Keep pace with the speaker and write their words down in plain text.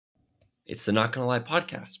It's the Not Gonna Lie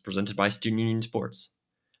podcast presented by Student Union Sports.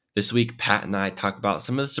 This week, Pat and I talk about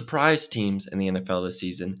some of the surprise teams in the NFL this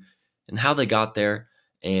season and how they got there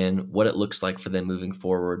and what it looks like for them moving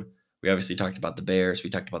forward. We obviously talked about the Bears, we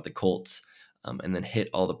talked about the Colts, and then hit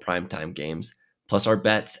all the primetime games, plus our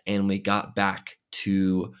bets, and we got back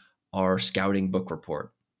to our scouting book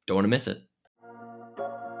report. Don't want to miss it.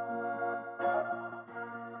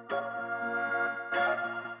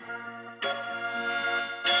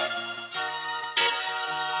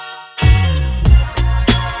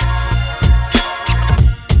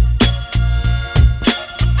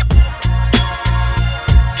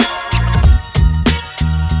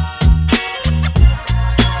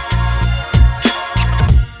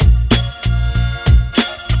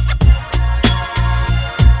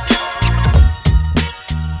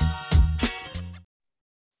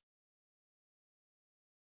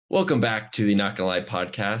 Welcome back to the Not Gonna Lie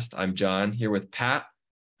podcast. I'm John here with Pat.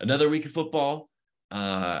 Another week of football.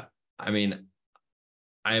 I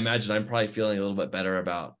imagine I'm probably feeling a little bit better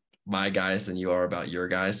about my guys than you are about your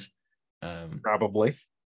guys. Probably.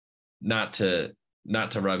 Not to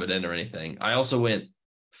rub it in or anything. I also went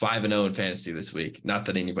 5-0 in fantasy this week. Not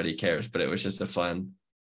that anybody cares, but it was just a fun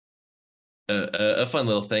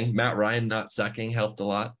little thing. Matt Ryan not sucking helped a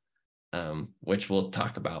lot, which we'll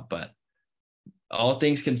talk about, but all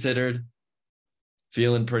things considered,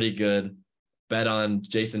 feeling pretty good. Bet on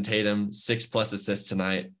Jason Tatum, 6+ assists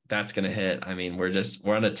tonight. That's going to hit. I mean, we're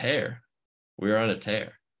on a tear. We're on a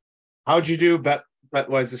tear. How'd you do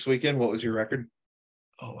bet-wise this weekend? What was your record?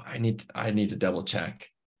 Oh, I need to double check.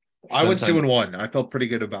 I went 2-1. I felt pretty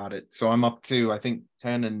good about it. So I'm up to, I think,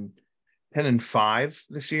 10-5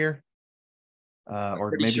 this year.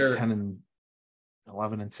 Or maybe sure.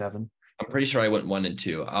 10-11-7. I'm pretty sure I went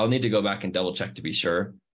 1-2. I'll need to go back and double check to be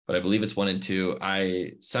sure, but I believe it's 1-2.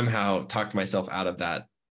 I somehow talked myself out of that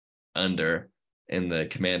under in the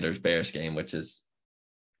Commanders Bears game,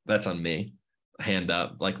 that's on me. Hand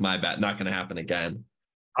up, like my bad. Not going to happen again.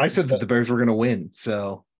 I said that the Bears were going to win,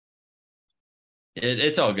 so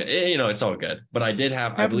it's all good. It's all good. But I did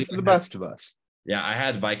have. I believe the best of us. Yeah, I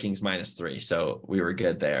had Vikings -3, so we were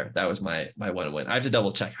good there. That was my one win. I have to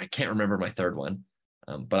double check. I can't remember my third one.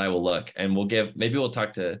 But I will look, and we'll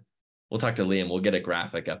talk to Liam. We'll get a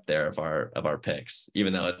graphic up there of our picks,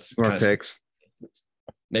 even though it's our picks.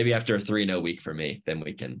 Maybe after a 3-0 week for me, then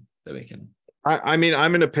we can. I mean,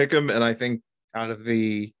 I'm going to pick them, and I think out of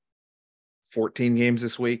the 14 games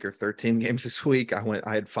this week or 13 games this week, I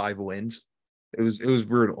had 5 wins. It was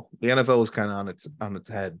brutal. The NFL was kind of on its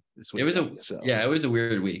head this week. It was a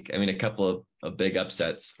weird week. I mean, a couple of big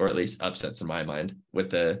upsets, or at least upsets in my mind, with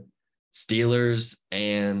the Steelers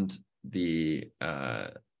and the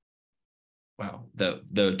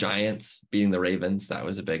Giants beating the Ravens. That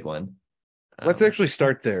was a big one. Let's actually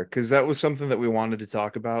start there, because that was something that we wanted to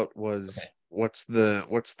talk about. What's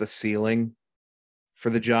the ceiling for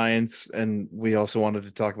the Giants, and we also wanted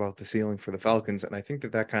to talk about the ceiling for the Falcons, and I think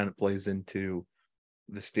that kind of plays into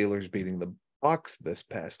the Steelers beating the Bucs this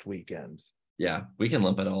past weekend. Yeah, we can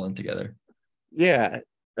lump it all in together. Yeah.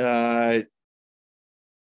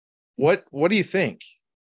 What do you think?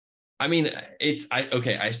 I mean,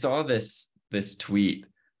 I saw this tweet,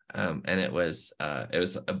 and it was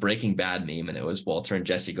a Breaking Bad meme, and it was Walter and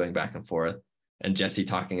Jesse going back and forth, and Jesse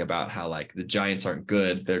talking about how, like, the Giants aren't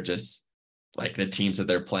good. They're just, like, the teams that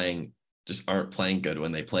they're playing just aren't playing good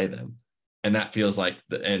when they play them. And that feels like,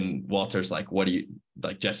 and Walter's like,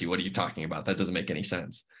 Jesse, what are you talking about? That doesn't make any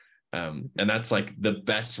sense. And that's, like, the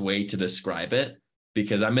best way to describe it,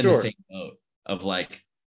 because I'm in the same boat of, like,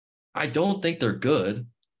 I don't think they're good.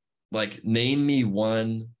 Like, name me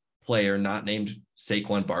one player not named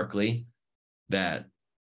Saquon Barkley that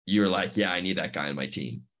you're like, yeah, I need that guy on my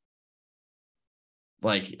team.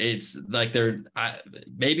 Like, it's like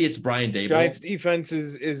maybe it's Brian Daboll. Giants defense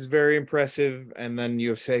is very impressive, and then you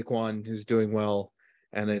have Saquon, who's doing well,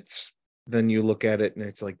 and then you look at it and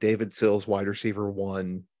it's like David Sills, wide receiver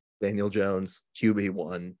 1, Daniel Jones, QB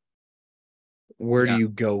 1. Where do you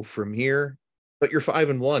go from here? But you're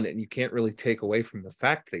 5-1, and you can't really take away from the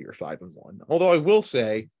fact that you're 5-1. Although I will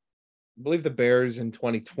say, I believe the Bears in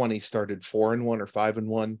 2020 started 4-1 or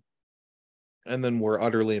 5-1, and then were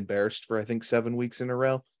utterly embarrassed for, I think, 7 weeks in a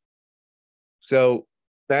row. So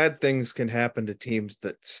bad things can happen to teams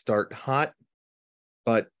that start hot.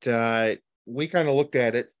 But we kind of looked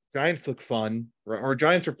at it. Giants look fun, or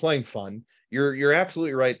Giants are playing fun. You're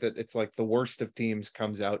absolutely right that it's like the worst of teams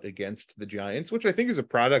comes out against the Giants, which I think is a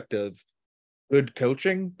product of good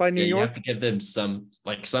coaching by New York. You have to give them some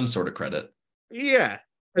sort of credit. Yeah.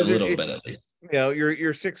 A little bit, at least.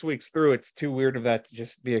 You're 6 weeks through. It's too weird of that to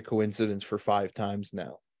just be a coincidence for 5 times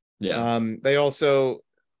now. Yeah. They also,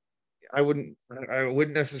 I wouldn't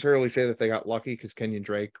necessarily say that they got lucky because Kenyon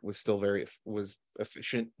Drake was still was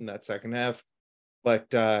efficient in that second half, but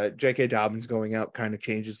J.K. Dobbins going out kind of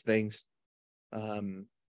changes things,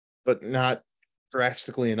 but not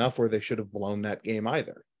drastically enough where they should have blown that game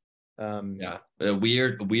either. Yeah. A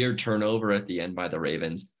weird turnover at the end by the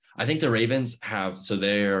Ravens. I think the Ravens so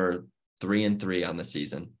they're 3-3 on the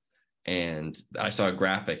season. And I saw a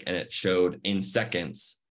graphic and it showed in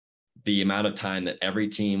seconds the amount of time that every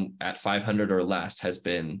team at 500 or less has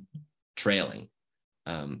been trailing.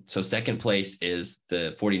 So second place is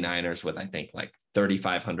the 49ers with, I think, like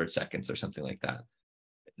 3,500 seconds or something like that.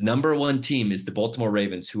 Number one team is the Baltimore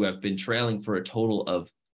Ravens, who have been trailing for a total of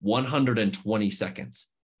 120 seconds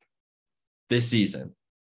this season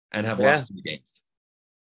and have lost 3 games.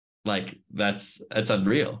 Like that's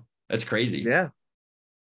unreal. That's crazy. Yeah.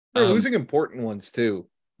 They're losing important ones too.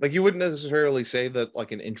 Like you wouldn't necessarily say that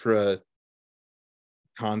like an intra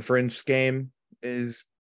conference game is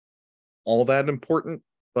all that important,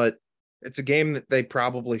 but it's a game that they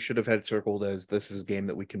probably should have had circled as this is a game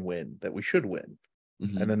that we can win, that we should win.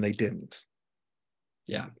 Mm-hmm. And then they didn't.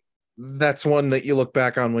 Yeah. That's one that you look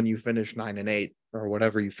back on when you finish 9-8 or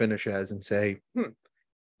whatever you finish as and say,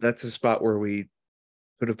 that's a spot where we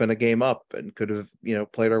could have been a game up and could have,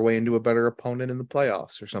 played our way into a better opponent in the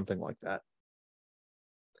playoffs or something like that.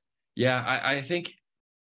 Yeah, I think,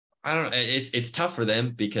 I don't know. It's tough for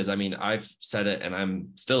them because, I mean, I've said it and I'm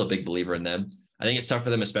still a big believer in them. I think it's tough for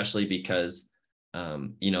them, especially because,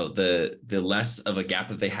 the less of a gap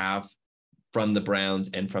that they have from the Browns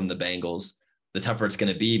and from the Bengals, the tougher it's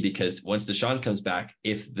going to be, because once Deshaun comes back,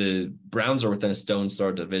 if the Browns are within a stone's throw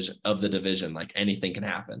of the division, like anything can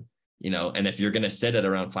happen, and if you're going to sit at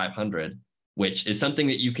around 500, which is something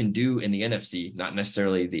that you can do in the NFC, not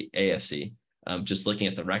necessarily the AFC, just looking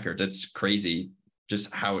at the records, it's crazy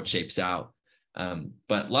just how it shapes out.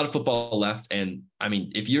 But a lot of football left. And I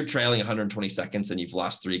mean, if you're trailing 120 seconds and you've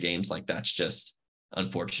lost 3 games, like that's just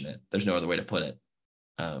unfortunate. There's no other way to put it.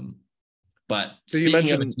 But so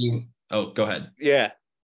speaking of a team, go ahead. Yeah.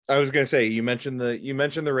 I was going to say, you mentioned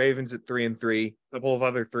the Ravens at 3-3, a couple of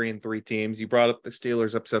other 3-3 teams. You brought up the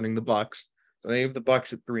Steelers upsetting the Bucs. So they have the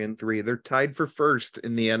Bucs at 3-3. They're tied for first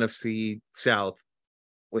in the NFC South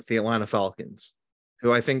with the Atlanta Falcons,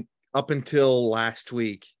 who I think up until last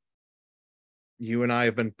week, you and I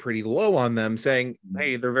have been pretty low on them, saying,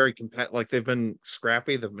 hey, they're very competitive. Like they've been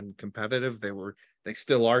scrappy. They've been competitive. They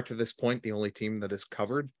still are to this point, the only team that is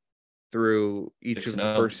covered through each of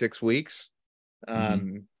the first 6 weeks.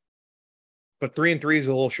 But 3-3 is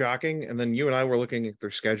a little shocking. And then you and I were looking at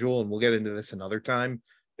their schedule, and we'll get into this another time,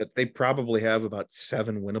 that they probably have about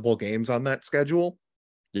 7 winnable games on that schedule.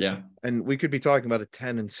 Yeah. And we could be talking about a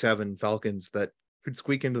 10-7 Falcons that could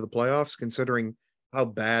squeak into the playoffs, considering how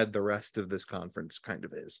bad the rest of this conference kind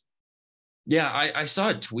of is. Yeah, I saw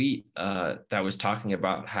a tweet that was talking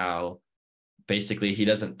about how basically he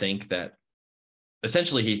doesn't think that,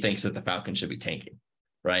 essentially he thinks that the Falcons should be tanking,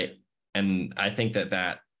 right? And I think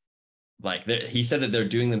that like he said that they're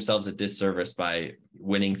doing themselves a disservice by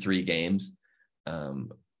winning 3 games.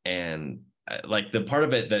 And like the part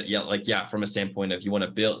of it that, from a standpoint of you want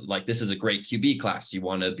to build, like this is a great QB class. You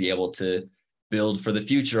want to be able to build for the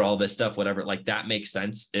future, all this stuff, whatever, like that makes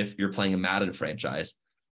sense if you're playing a Madden franchise.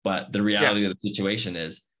 But the reality of the situation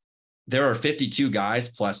is there are 52 guys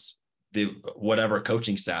plus the whatever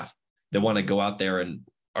coaching staff that want to go out there and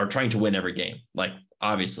are trying to win every game. Like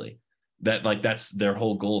obviously that's their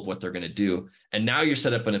whole goal of what they're going to do. And now you're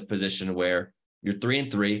set up in a position where you're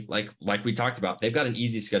 3-3, like we talked about. They've got an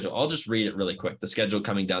easy schedule. I'll just read it really quick. The schedule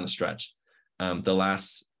coming down the stretch, the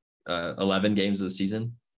last 11 games of the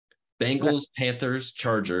season: Bengals, Panthers,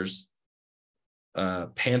 Chargers,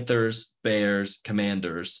 Panthers, Bears,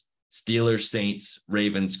 Commanders, Steelers, Saints,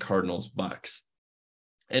 Ravens, Cardinals, Bucs.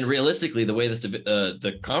 And realistically, the way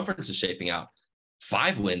the conference is shaping out,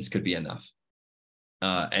 5 wins could be enough.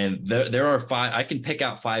 And there are 5. I can pick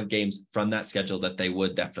out 5 games from that schedule that they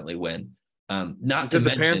would definitely win. Not to mention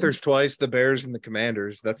the Panthers twice, the Bears, and the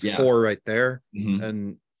Commanders. That's 4 right there. Mm-hmm.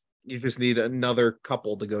 And you just need another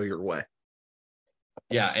couple to go your way.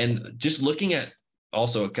 Yeah, and just looking at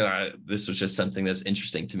also, this was just something that's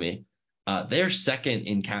interesting to me. They're second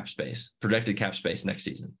in cap space, projected cap space next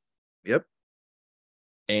season. Yep.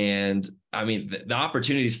 And I mean, the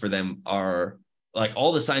opportunities for them are like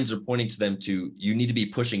all the signs are pointing to them to, you need to be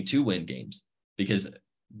pushing to win games, because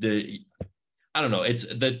I don't know. It's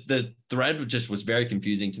the thread just was very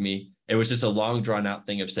confusing to me. It was just a long drawn out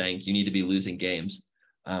thing of saying you need to be losing games.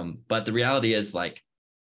 But the reality is, like,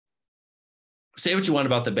 say what you want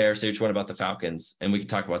about the Bears, say what you want about the Falcons, and we can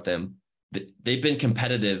talk about them. they've been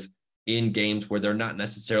competitive in games where they're not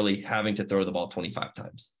necessarily having to throw the ball 25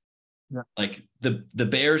 times. Yeah. Like the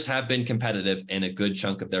Bears have been competitive in a good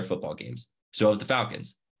chunk of their football games. So have the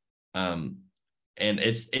Falcons. And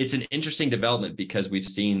it's an interesting development because we've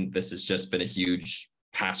seen this has just been a huge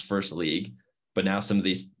pass first league, but now some of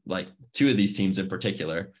these, like two of these teams in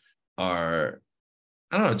particular, are,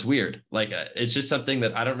 I don't know, it's weird. Like it's just something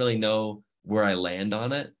that I don't really know where I land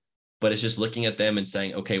on it, but it's just looking at them and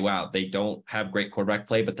saying, okay, wow, they don't have great quarterback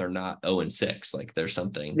play, but they're not 0-6. Like there's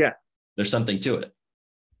something to it.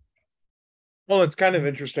 Well, it's kind of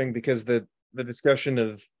interesting because the discussion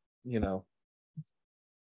of,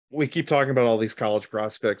 we keep talking about all these college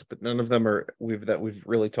prospects, but none of them we've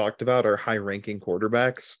really talked about are high ranking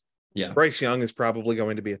quarterbacks. Yeah. Bryce Young is probably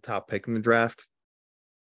going to be a top pick in the draft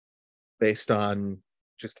based on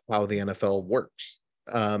just how the NFL works.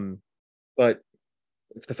 But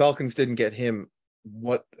if the Falcons didn't get him,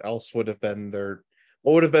 what would have been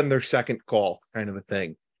their second call, kind of a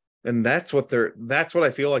thing? And that's what I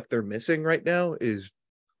feel like they're missing right now, is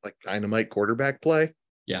like dynamite quarterback play.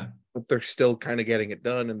 Yeah. But they're still kind of getting it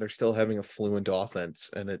done, and they're still having a fluent offense,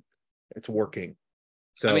 and it's working.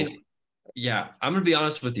 So I mean, yeah, I'm gonna be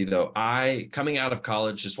honest with you though. Coming out of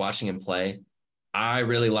college, just watching him play, I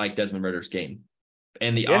really like Desmond Ritter's game.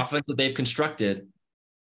 And the offense that they've constructed,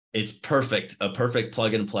 it's perfect, a perfect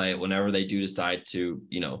plug and play whenever they do decide to,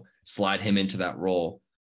 slide him into that role.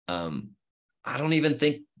 I don't even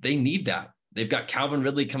think they need that. They've got Calvin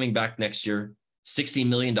Ridley coming back next year, $60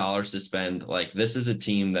 million to spend. Like this is a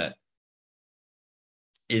team that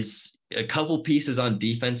is a couple pieces on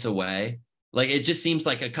defense away. Like it just seems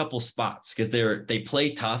like a couple spots because they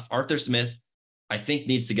play tough. Arthur Smith, I think,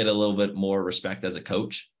 needs to get a little bit more respect as a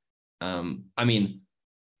coach. I mean,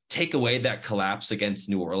 take away that collapse against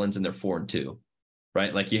New Orleans and they're 4-2,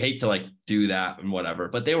 right? Like you hate to like do that and whatever,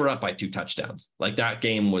 but they were up by 2 touchdowns. Like that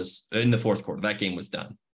game was in the fourth quarter. That game was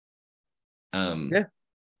done.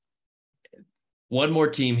 One more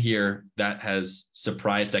team here that has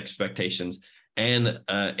surprised expectations and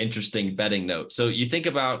interesting betting note. So you think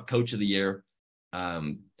about coach of the year.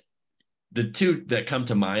 The two that come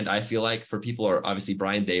to mind, I feel like, for people are obviously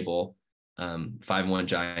Brian Daboll, 5-1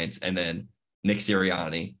 Giants, and then Nick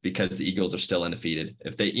Sirianni, because the Eagles are still undefeated.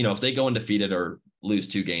 If they go undefeated or lose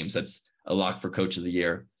 2 games, that's a lock for coach of the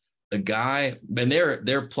year. A guy, and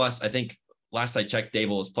they're plus, I think last I checked,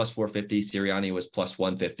 Daboll was plus 450, Sirianni was plus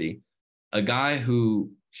 150. A guy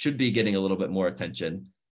who should be getting a little bit more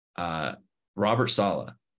attention, Robert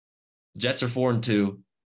Saleh. Jets are 4-2.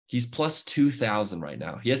 He's plus 2,000 right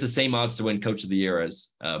now. He has the same odds to win coach of the year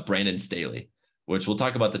as Brandon Staley, which we'll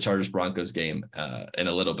talk about the Chargers Broncos game in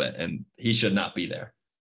a little bit, and he should not be there.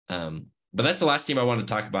 But that's the last team I want to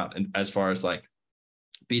talk about as far as like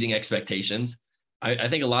beating expectations. I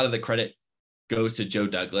think a lot of the credit goes to Joe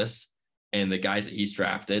Douglas and the guys that he's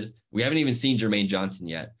drafted. We haven't even seen Jermaine Johnson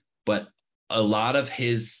yet, but a lot of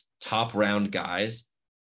his top round guys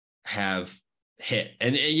have hit.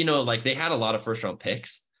 And, like they had a lot of first round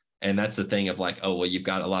picks. And that's the thing of like, oh, well, you've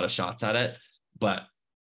got a lot of shots at it. But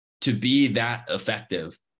to be that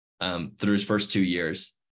effective through his first 2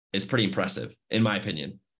 years is pretty impressive, in my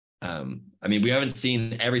opinion. I mean, we haven't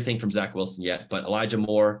seen everything from Zach Wilson yet, but Elijah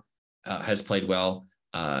Moore has played well.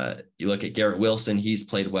 You look at Garrett Wilson, he's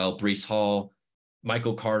played well. Breece Hall,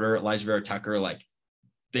 Michael Carter, Elijah Vera Tucker, like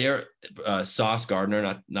they're Sauce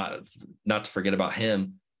Gardner, not to forget about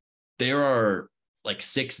him. There are like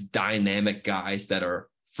 6 dynamic guys that are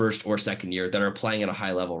first or second year that are playing at a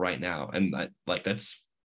high level right now. And that's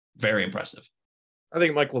very impressive. I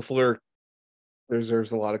think Mike LaFleur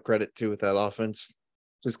deserves a lot of credit too with that offense,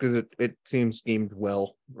 just because it seems schemed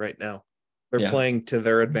well right now. They're playing to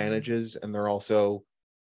their advantages, and they're also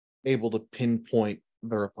able to pinpoint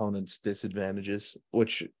their opponent's disadvantages,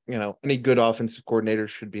 which, any good offensive coordinator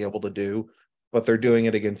should be able to do, but they're doing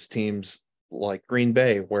it against teams like Green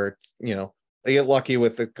Bay, where it's, they get lucky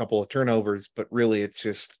with a couple of turnovers, but really it's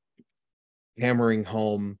just hammering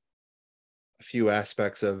home a few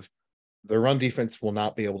aspects of the run defense will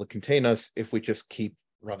not be able to contain us if we just keep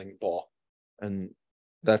running the ball. And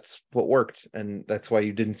that's what worked. And that's why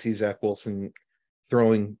you didn't see Zach Wilson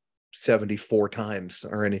throwing 74 times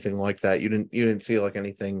or anything like that. You didn't see like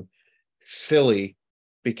anything silly,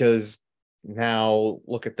 because now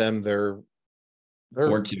look at them. They're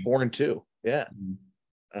 4-2. Yeah.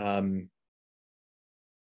 Mm-hmm.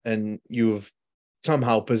 And you've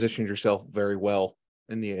somehow positioned yourself very well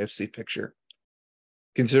in the AFC picture,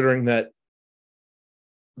 considering that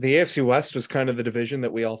the AFC West was kind of the division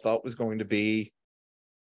that we all thought was going to be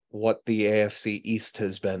what the AFC East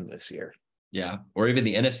has been this year. Yeah. Or even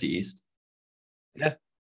the NFC East. Yeah.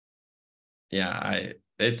 Yeah,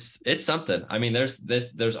 it's something. I mean,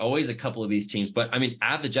 there's always a couple of these teams, but I mean,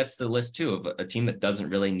 add the Jets to the list too of a team that doesn't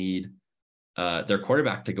really need their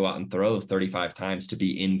quarterback to go out and throw 35 times to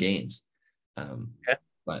be in games. Yeah.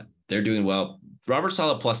 But they're doing well. Robert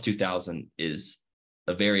Saleh plus 2,000 is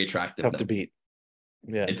a very attractive Tough to number. beat.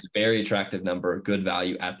 Yeah. It's a very attractive number, good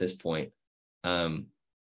value at this point. All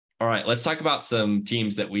right, let's talk about some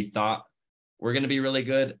teams that we thought were going to be really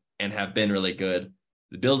good and have been really good.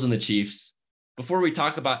 The Bills and the Chiefs. Before we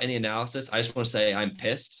talk about any analysis, I just want to say I'm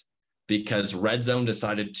pissed because Red Zone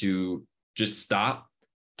decided to just stop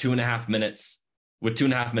 2.5 minutes with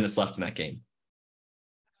 2.5 minutes left in that game.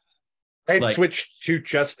 I had switched to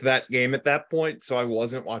just that game at that point, so I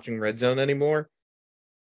wasn't watching Red Zone anymore.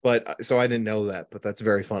 But so I didn't know that, but that's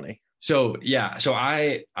very funny. So yeah, so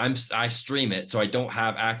I stream it, so I don't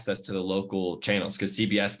have access to the local channels because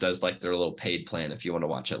CBS does like their little paid plan if you want to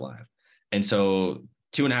watch it live. And so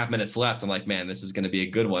 2.5 minutes left, I'm like, man, this is going to be a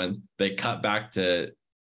good one. They cut back to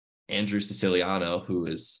Andrew Siciliano, who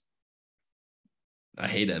is, I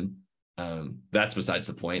hate him. That's besides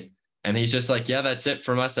the point. And he's just like, yeah, that's it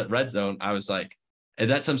from us at Red Zone. I was like, is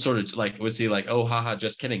that some sort of like, was he like, oh, haha,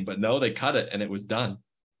 just kidding? But no, they cut it and it was done.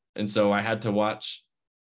 And so I had to watch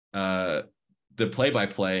the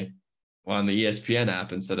play-by-play on the ESPN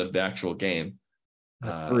app instead of the actual game.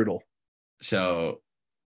 Brutal. So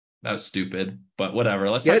that was stupid, but whatever.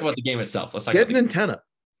 Let's talk about the game itself. Let's talk about an antenna.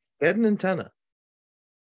 Get an antenna.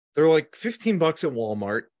 They're like $15 at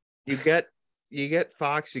Walmart. You get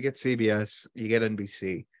Fox, you get CBS, you get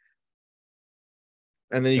NBC.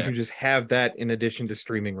 And then you can just have that in addition to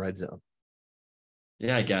streaming Red Zone.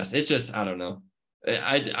 Yeah, I guess. It's just, I don't know.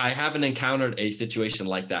 I haven't encountered a situation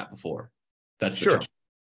like that before. That's the trouble.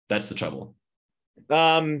 That's the trouble.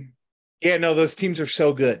 Yeah, no, those teams are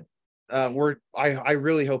so good. I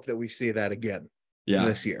really hope that we see that again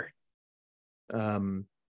this year. I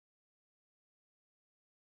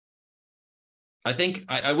think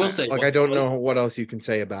I will say, like, I don't know what else you can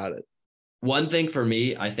say about it. One thing for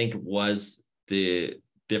me, I think was the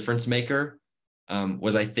difference maker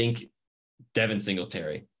was, I think, Devin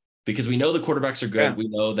Singletary, because we know the quarterbacks are good. Yeah. We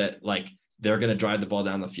know that like they're going to drive the ball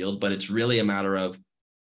down the field, but it's really a matter of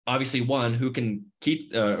obviously one, who can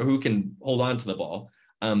who can hold on to the ball,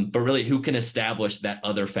 but really who can establish that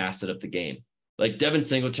other facet of the game. Like Devin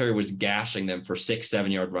Singletary was gashing them for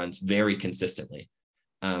 6-7 yard runs very consistently.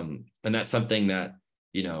 And that's something that,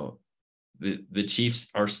 you know, the Chiefs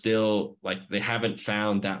are still like, they haven't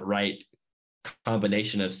found that right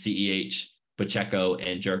combination of CEH, Pacheco,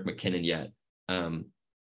 and Jerick McKinnon yet.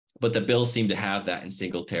 But the Bills seem to have that in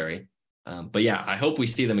Singletary. But yeah, I hope we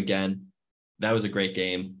see them again. That was a great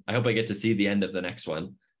game. I hope I get to see the end of the next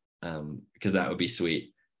one, because that would be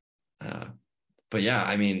sweet. But yeah,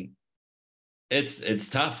 I mean, it's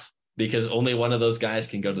tough because only one of those guys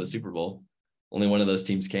can go to the Super Bowl. Only one of those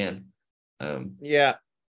teams can. Yeah,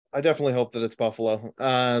 I definitely hope that it's Buffalo.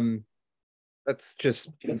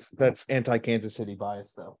 That's anti-Kansas City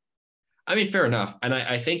bias, though. I mean, fair enough. And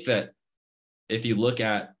I think that if you look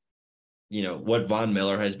at, you know, what Von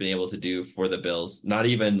Miller has been able to do for the Bills, not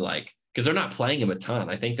even like, because they're not playing him a ton.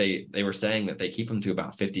 I think they were saying that they keep him to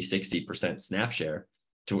about 50-60% snap share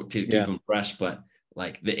to keep him fresh. But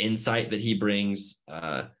like the insight that he brings,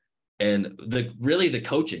 and the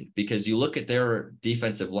coaching, because you look at their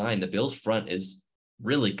defensive line, the Bills front is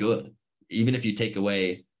really good, even if you take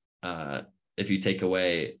away Von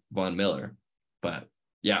Miller. But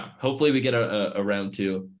yeah, hopefully we get a round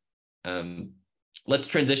two. Let's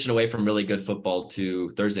transition away from really good football to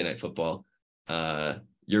Thursday night football.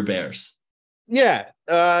 Your Bears. Yeah.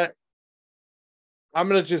 I'm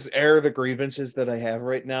going to just air the grievances that I have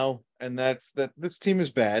right now. And that's that this team is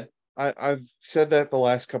bad. I've said that the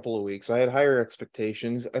last couple of weeks. I had higher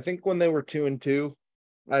expectations. I think when they were 2-2,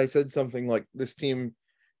 I said something like, this team,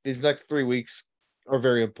 these next 3 weeks are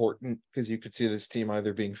very important because you could see this team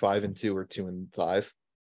either being 5-2 or 2-5.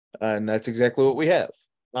 And that's exactly what we have.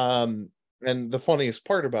 And the funniest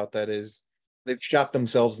part about that is they've shot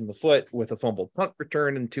themselves in the foot with a fumbled punt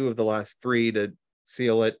return in 2 of the last 3 to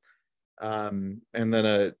seal it. And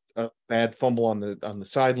then a bad fumble on the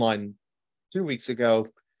sideline 2 weeks ago.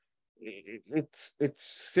 It's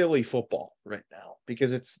silly football right now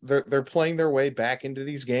because they're playing their way back into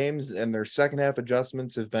these games, and their second half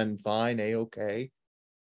adjustments have been fine, a-okay.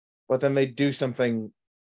 But then they do something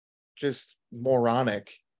just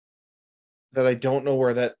moronic that I don't know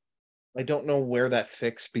where that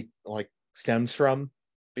fix stems from,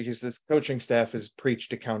 because this coaching staff has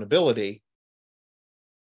preached accountability.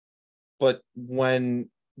 But when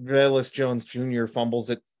Velus Jones Jr. fumbles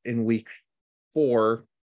it in week 4,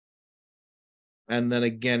 And then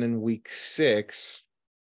again in week 6,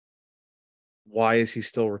 why is he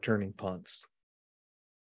still returning punts?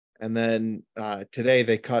 And then today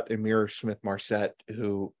they cut Amir Smith-Marset,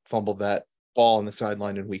 who fumbled that ball on the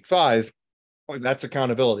sideline in week 5. Like, that's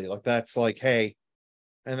accountability. Like, that's like, hey,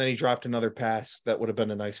 and then he dropped another pass that would have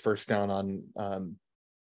been a nice first down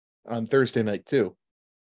on Thursday night too.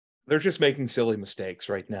 They're just making silly mistakes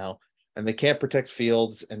right now, and they can't protect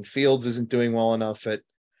Fields, and Fields isn't doing well enough at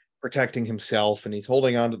protecting himself, and he's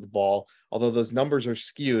holding on to the ball. Although those numbers are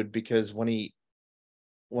skewed because when the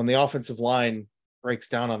offensive line breaks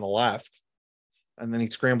down on the left, and then he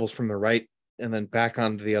scrambles from the right and then back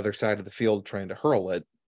onto the other side of the field trying to hurl it,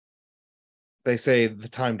 they say the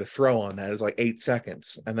time to throw on that is like 8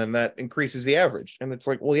 seconds, and then that increases the average. And it's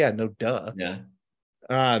like, well, yeah, no duh. Yeah.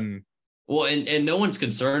 Um, Well, and no one's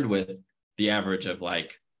concerned with the average of,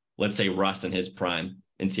 like, let's say Russ in his prime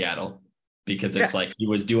in Seattle, because it's like he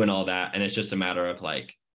was doing all that, and it's just a matter of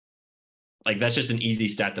like that's just an easy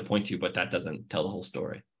stat to point to, but that doesn't tell the whole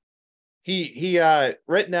story. He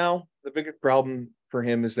right now the biggest problem for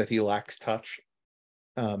him is that he lacks touch.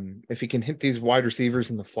 If he can hit these wide receivers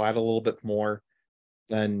in the flat a little bit more,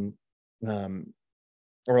 then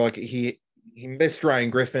or like he missed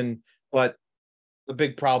Ryan Griffin, but the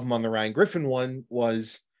big problem on the Ryan Griffin one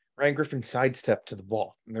was Ryan Griffin sidestepped to the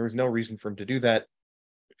ball, and there was no reason for him to do that.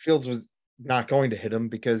 Fields was not going to hit him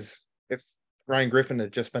because if Ryan Griffin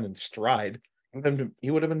had just been in stride, then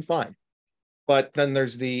he would have been fine. But then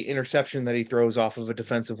there's the interception that he throws off of a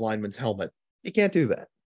defensive lineman's helmet. You can't do that.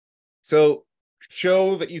 So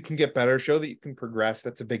show that you can get better, show that you can progress.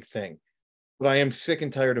 That's a big thing. But I am sick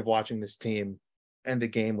and tired of watching this team end a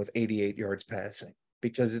game with 88 yards passing,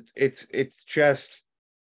 because it's just,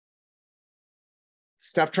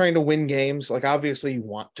 stop trying to win games. Like, obviously you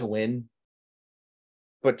want to win,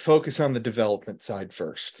 but focus on the development side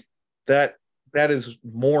first. That is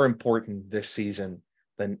more important this season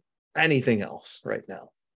than anything else right now,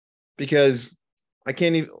 because I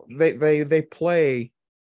can't even, they play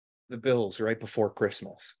the Bills right before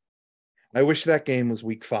Christmas. I wish that game was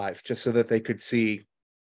week 5, just so that they could see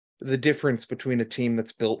the difference between a team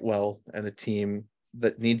that's built well and a team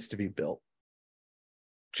that needs to be built,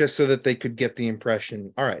 just so that they could get the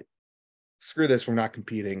impression, all right, screw this, we're not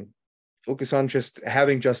competing. Focus on just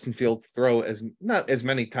having Justin Fields throw not as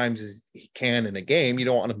many times as he can in a game. You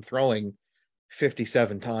don't want him throwing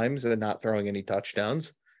 57 times and not throwing any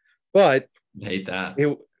touchdowns. But I hate that.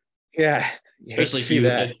 Yeah, especially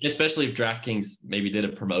if DraftKings maybe did a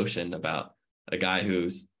promotion about a guy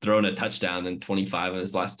who's thrown a touchdown in 25 of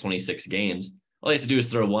his last 26 games. All he has to do is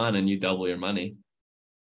throw one, and you double your money.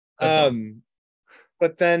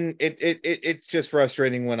 But then it's just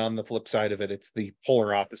frustrating when on the flip side of it, it's the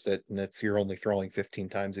polar opposite, and it's you're only throwing 15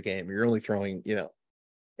 times a game. You're only throwing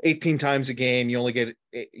 18 times a game. You only get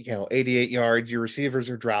 88 yards. Your receivers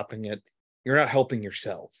are dropping it. You're not helping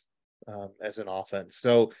yourself as an offense.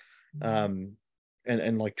 So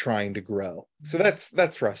and like trying to grow. So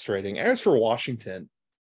that's frustrating. As for Washington,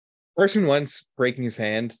 Carson Wentz breaking his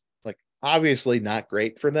hand, like, obviously not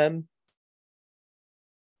great for them,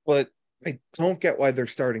 but I don't get why they're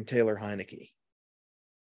starting Taylor Heinicke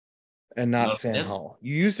and not Sam Howell.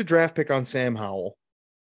 You used a draft pick on Sam Howell.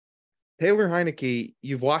 Taylor Heinicke,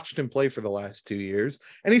 you've watched him play for the last 2 years,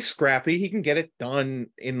 and he's scrappy. He can get it done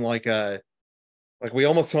in like we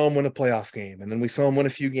almost saw him win a playoff game, and then we saw him win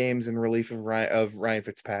a few games in relief of Ryan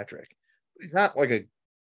Fitzpatrick. He's not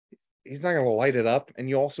he's not going to light it up, and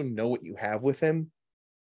you also know what you have with him.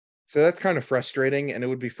 So that's kind of frustrating, and it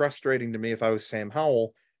would be frustrating to me if I was Sam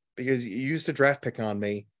Howell, because you used a draft pick on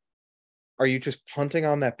me. Are you just punting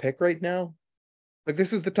on that pick right now? Like,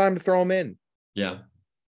 this is the time to throw him in. Yeah.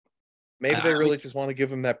 Maybe they really just want to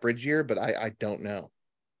give him that bridge year, but I don't know.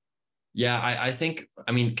 Yeah, I think,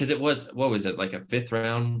 I mean, because it was, what was it, like a fifth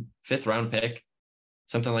round pick,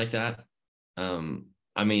 something like that.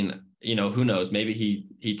 I mean, who knows? Maybe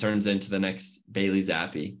he turns into the next Bailey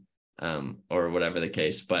Zappi, or whatever the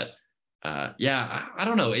case. But yeah, I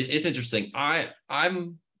don't know. It's interesting.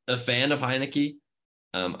 I'm a fan of Heinicke.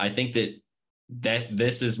 I think that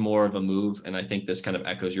this is more of a move, and I think this kind of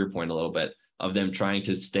echoes your point a little bit of them trying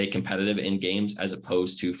to stay competitive in games as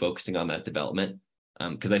opposed to focusing on that development.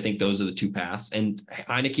 Because I think those are the two paths. And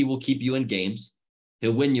Heinicke will keep you in games.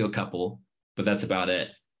 He'll win you a couple, but that's about it.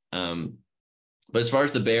 But as far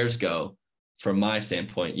as the Bears go, from my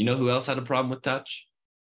standpoint, you know who else had a problem with touch?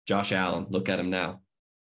 Josh Allen. Look at him now.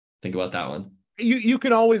 Think about that one. You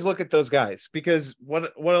can always look at those guys, because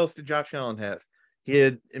what else did Josh Allen have? He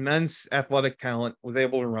had immense athletic talent, was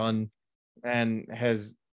able to run, and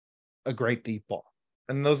has a great deep ball.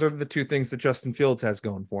 And those are the two things that Justin Fields has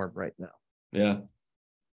going for him right now. Yeah.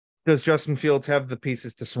 Does Justin Fields have the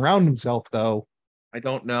pieces to surround himself, though? I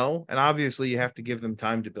don't know. And obviously, you have to give them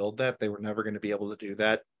time to build that. They were never going to be able to do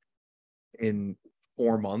that in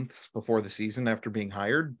 4 months before the season after being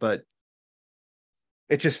hired. But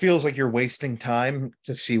it just feels like you're wasting time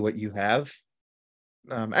to see what you have.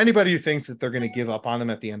 Anybody who thinks that they're going to give up on them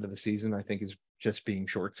at the end of the season, I think, is just being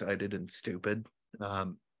short-sighted and stupid.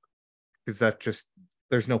 Because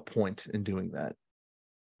there's no point in doing that.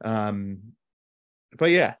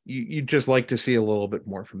 But yeah, you just like to see a little bit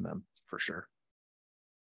more from them for sure.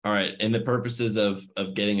 All right. In the purposes of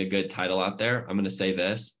getting a good title out there, I'm going to say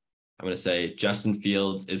this. I'm going to say Justin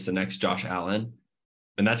Fields is the next Josh Allen,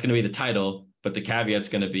 and that's going to be the title. But the caveat's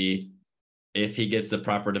going to be if he gets the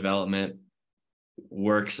proper development,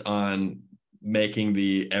 works on making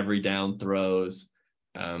the every down throws,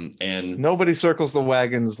 and nobody circles the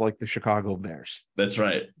wagons like the Chicago Bears. That's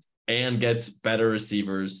right. And gets better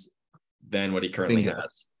receivers than what he currently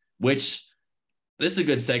has, which this is a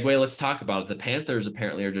good segue. Let's talk about it. The Panthers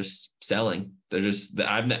apparently are just selling. They're just,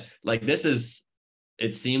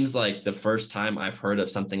 it seems like the first time I've heard of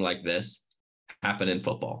something like this happen in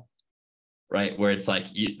football, right? Where it's like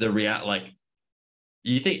you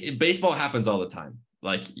think baseball happens all the time.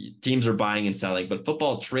 Like teams are buying and selling, but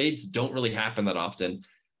football trades don't really happen that often.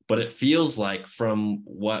 But it feels like from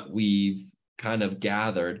what we've kind of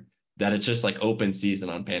gathered that it's just like open season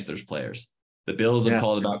on Panthers players. The Bills have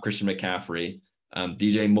called about Christian McCaffrey.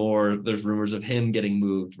 DJ Moore, there's rumors of him getting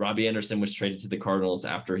moved. Robbie Anderson was traded to the Cardinals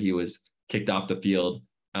after he was kicked off the field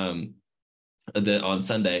on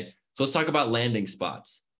Sunday. So let's talk about landing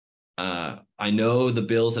spots. I know the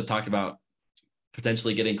Bills have talked about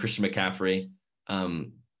potentially getting Christian McCaffrey.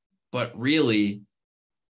 But really,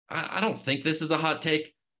 I don't think this is a hot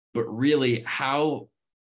take, but really how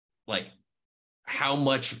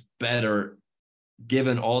much better,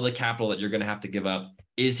 given all the capital that you're going to have to give up,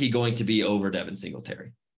 is he going to be over Devin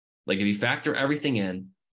Singletary? Like if you factor everything in,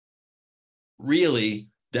 really,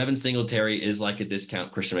 Devin Singletary is like a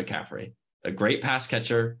discount Christian McCaffrey, a great pass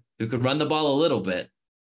catcher who could run the ball a little bit,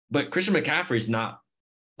 but Christian McCaffrey's not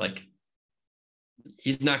like,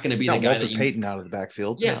 he's not going to be the guy that Payton out of the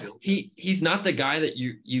backfield. Yeah, he's not the guy that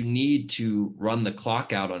you need to run the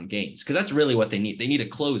clock out on games, because that's really what they need. They need a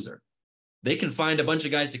closer. They can find a bunch of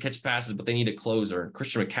guys to catch passes, but they need a closer. And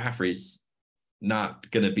Christian McCaffrey's not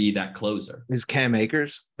going to be that closer. Is Cam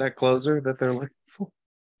Akers that closer that they're looking for?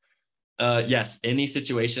 Yes, any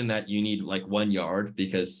situation that you need like 1 yard,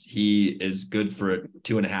 because he is good for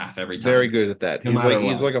 2.5 every time. Very good at that. He's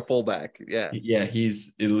like a fullback. Yeah,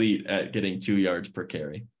 he's elite at getting 2 yards per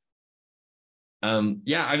carry. I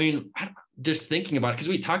mean, just thinking about it, because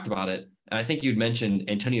we talked about it, I think you'd mentioned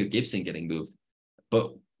Antonio Gibson getting moved,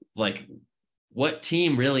 but like, what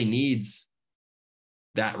team really needs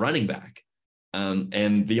that running back?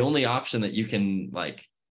 And the only option that you can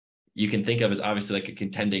think of is obviously like a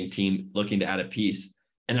contending team looking to add a piece.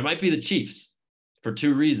 And it might be the Chiefs for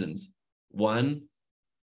 2 reasons. One,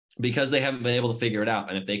 because they haven't been able to figure it out.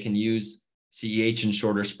 And if they can use CEH in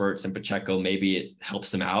shorter spurts and Pacheco, maybe it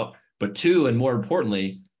helps them out. But 2, and more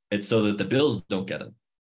importantly, it's so that the Bills don't get him.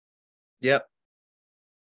 Yep.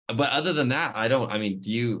 But other than that,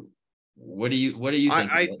 what do you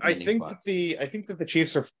think? I think that the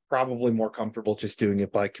Chiefs are probably more comfortable just doing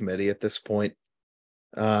it by committee at this point.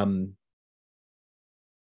 I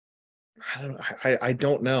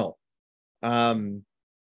don't know.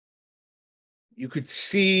 You could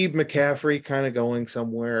see McCaffrey kind of going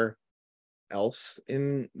somewhere else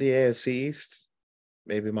in the AFC East,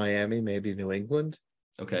 maybe Miami, maybe New England.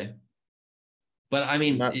 Okay, but I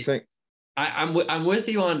mean, I'm with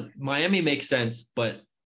you on Miami makes sense, but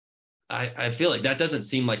I feel like that doesn't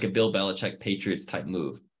seem like a Bill Belichick Patriots type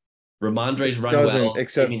move. Ramondre's run well,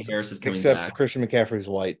 except Harris is coming except back. Christian McCaffrey's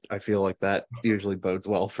white. I feel like that usually bodes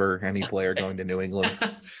well for any player going to New England.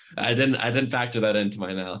 I didn't factor that into my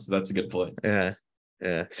analysis. That's a good point. Yeah.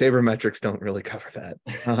 Sabermetrics don't really cover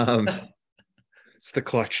that. It's the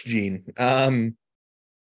clutch gene.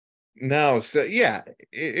 No, so yeah,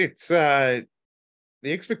 it's the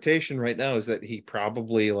expectation right now is that he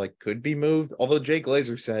probably could be moved. Although Jay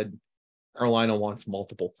Glazer said Carolina wants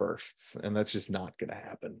multiple firsts, and that's just not going to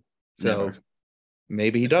happen. So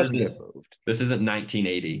maybe he doesn't get moved. This isn't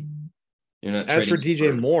 1980. You're not. As for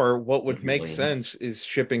DJ Moore, what would make sense is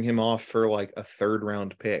shipping him off for a 3rd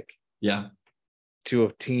round pick. Yeah. To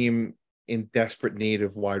a team in desperate need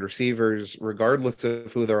of wide receivers, regardless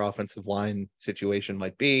of who their offensive line situation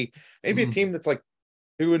might be. Maybe a team that's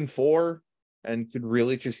 2-4 and could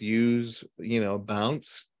really just use,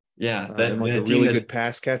 bounce. Yeah. A really good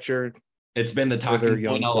pass catcher. It's been the talking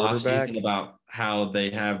point all offseason about how they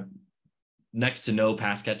have next to no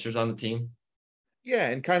pass catchers on the team. Yeah,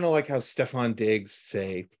 and kind of like how Stephon Diggs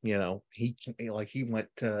say, he went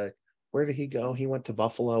to where did he go? He went to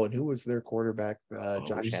Buffalo, and who was their quarterback?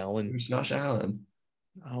 Josh Allen. Who's Josh Allen?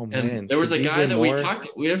 Oh And man, there was could a guy DJ that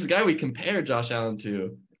Moore? there's a guy we compared Josh Allen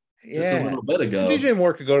to just a Yeah. little bit So ago. DJ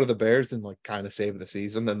Moore could go to the Bears and like kind of save the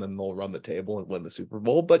season, and then they'll run the table and win the Super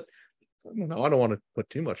Bowl. But I don't want to put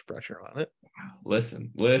too much pressure on it.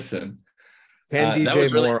 Listen. Can That DJ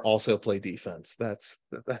was really, Moore also play defense? That's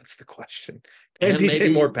the question. Can and DJ maybe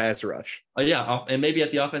Moore pass rush? yeah, and maybe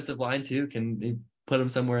at the offensive line too. Can they put him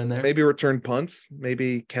somewhere in there? Maybe return punts.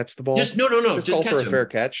 Maybe catch the ball. Just no. Just Just call for catch a him. fair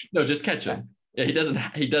catch. No, just catch him. Yeah,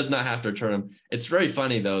 he does not have to return him. It's very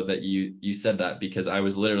funny though that you said that, because I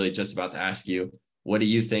was literally just about to ask you, what do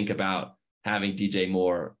you think about having DJ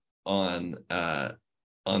Moore on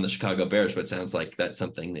the Chicago Bears? But it sounds like that's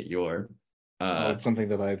something that you're It's something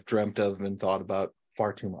that I've dreamt of and thought about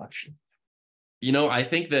far too much. I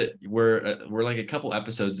think that we're like a couple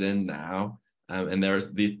episodes in now, and there's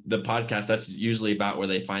the podcast that's usually about where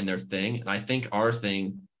they find their thing, and I think our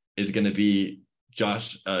thing is going to be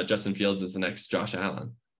Justin Fields is the next Josh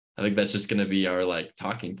Allen. I think that's just going to be our like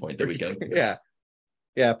talking point that we go through.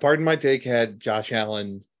 Yeah. Pardon my take had Josh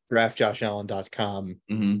Allen, draftjoshallen.com.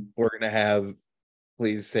 Mm-hmm. We're going to have,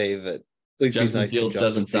 please say that, please Justin be nice Fields to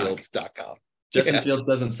justinfields.com. Fields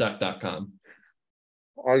doesn't suck.com.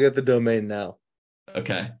 I'll get the domain now.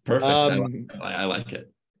 Okay, perfect. I like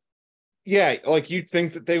it. Yeah, like you'd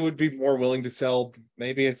think that they would be more willing to sell.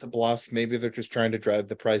 Maybe it's a bluff. Maybe they're just trying to drive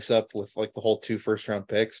the price up with like the whole 2 first-round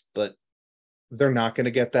picks, but they're not going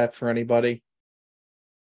to get that for anybody.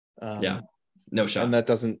 No shot. And that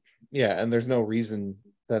doesn't, and there's no reason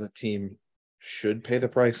that a team should pay the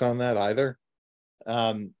price on that either.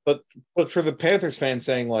 But for the Panthers fans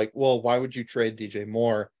saying like, well, why would you trade DJ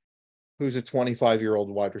Moore, who's a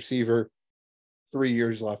 25-year-old wide receiver, 3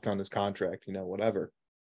 years left on his contract, whatever.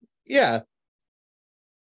 Yeah.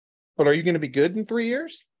 But are you going to be good in 3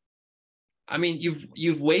 years? I mean,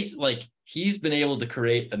 you've waited, like he's been able to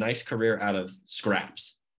create a nice career out of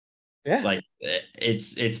scraps. Yeah. Like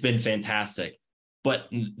it's been fantastic, but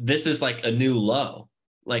this is like a new low.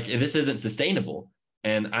 Like this isn't sustainable.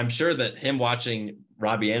 And I'm sure that him watching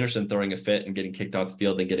Robbie Anderson throwing a fit and getting kicked off the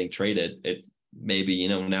field and getting traded, it maybe,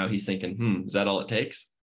 now he's thinking, is that all it takes?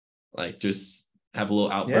 Like just have a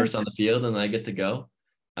little outburst on the field and I get to go.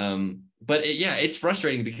 But it's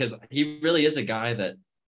frustrating because he really is a guy that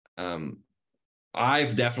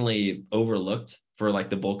I've definitely overlooked for like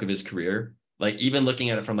the bulk of his career. Like even looking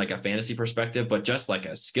at it from like a fantasy perspective, but just like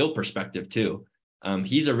a skill perspective too.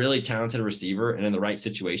 He's a really talented receiver, and in the right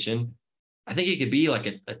situation, I think he could be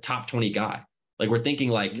like a top 20 guy. Like we're thinking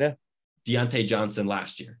like Deontay Johnson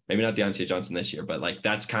last year, maybe not Deontay Johnson this year, but like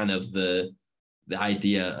that's kind of the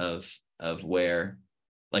idea of where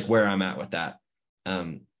I'm at with that.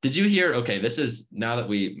 Did you hear? Okay, this is now that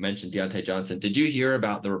we mentioned Deontay Johnson. Did you hear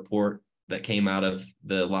about the report that came out of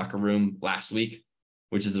the locker room last week,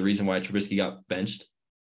 which is the reason why Trubisky got benched?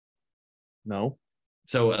 No.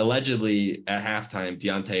 So allegedly at halftime,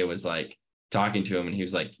 Deontay was like talking to him, and he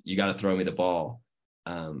was like, "You got to throw me the ball."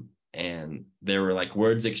 And there were like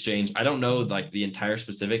words exchanged. I don't know like the entire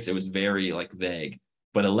specifics. It was very like vague,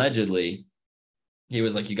 but allegedly he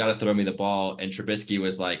was like, "You got to throw me the ball," and Trubisky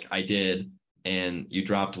was like, "I did." And you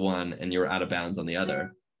dropped one and you were out of bounds on the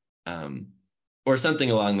other, or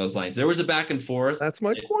something along those lines. There was a back and forth. That's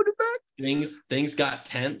my quarterback. Things got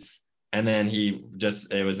tense, and then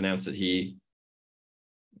it was announced that he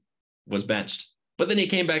was benched. But then he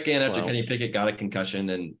came back in after Kenny Pickett got a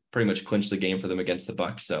concussion and pretty much clinched the game for them against the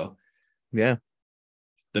Bucs. So yeah,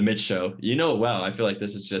 the Mitch show, it well. I feel like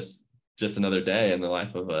this is just another day in the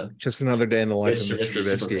life of Mitch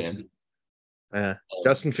Trubisky.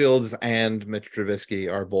 Justin Fields and Mitch Trubisky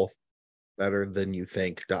are both better than you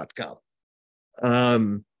think.com.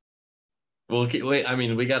 Well, wait, I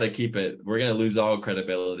mean, we got to keep it. We're going to lose all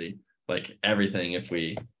credibility, like everything, if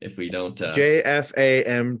we don't.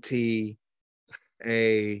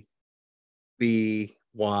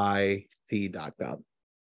 JFAMTABYT.com.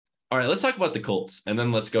 All right, let's talk about the Colts, and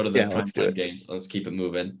then let's go to the primetime games. Let's keep it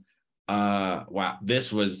moving. Wow,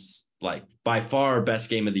 this was like by far best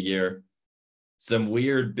game of the year. Some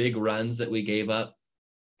weird big runs that we gave up,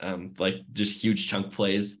 like just huge chunk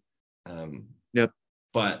plays.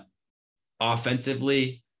 But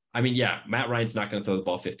offensively, I mean, Matt Ryan's not going to throw the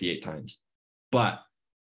ball 58 times. But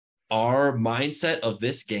our mindset of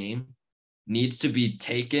this game needs to be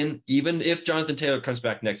taken, even if Jonathan Taylor comes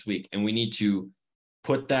back next week, and we need to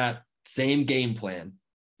put that same game plan,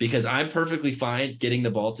 because I'm perfectly fine getting the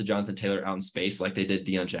ball to Jonathan Taylor out in space like they did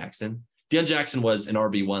Deion Jackson. Deion Jackson was an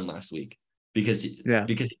RB1 last week. because Yeah.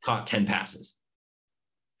 because he caught 10 passes.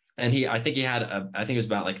 And I think it was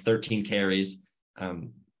about like 13 carries,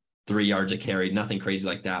 3 yards a carry, nothing crazy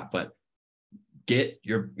like that. But get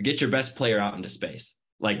your best player out into space.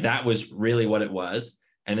 Like that was really what it was.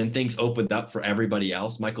 And then things opened up for everybody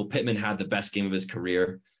else. Michael Pittman had the best game of his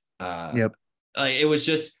career. Yep. Like it was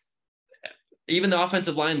just, even the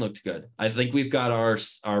offensive line looked good. I think we've got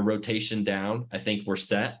our rotation down. I think we're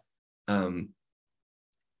set.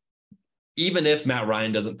 Even if Matt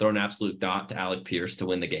Ryan doesn't throw an absolute dot to Alec Pierce to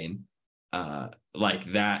win the game,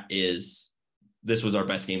 this was our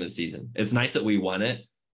best game of the season. It's nice that we won it,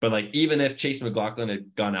 but like, even if Chase McLaughlin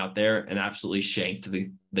had gone out there and absolutely shanked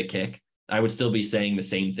the kick, I would still be saying the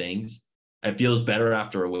same things. It feels better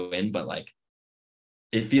after a win, but like,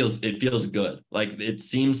 it feels good. Like, it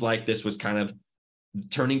seems like this was kind of the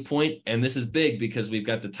turning point, and this is big because we've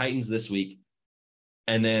got the Titans this week.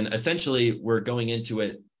 And then essentially we're going into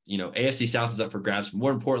it, AFC South is up for grabs.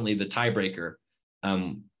 More importantly, the tiebreaker,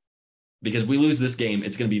 because we lose this game,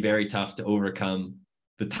 it's going to be very tough to overcome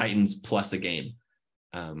the Titans plus a game.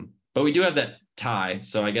 But we do have that tie,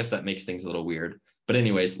 so I guess that makes things a little weird. But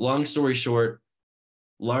anyways, long story short,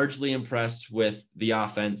 largely impressed with the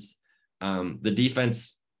offense. The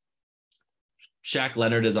defense, Shaq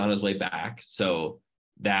Leonard is on his way back, so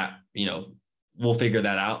that, we'll figure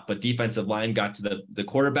that out. But defensive line got to the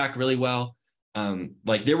quarterback really well.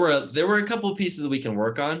 Like there were a couple of pieces that we can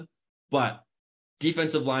work on, but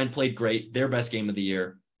defensive line played great, their best game of the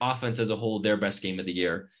year. Offense as a whole, their best game of the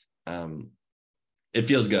year. It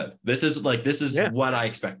feels good. This is what I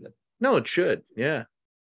expected. No, it should. Yeah.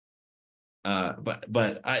 But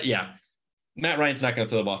Matt Ryan's not going to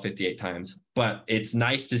throw the ball 58 times, but it's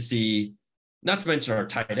nice to see, not to mention our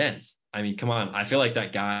tight ends. I mean, come on. I feel like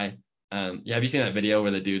that guy, have you seen that video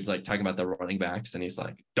where the dude's like talking about the running backs and he's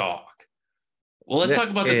like, dog? Well, let's talk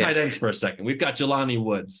about the tight ends for a second. We've got Jelani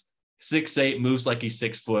Woods, 6'8", moves like he's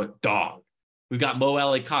 6 foot, dog. We've got Mo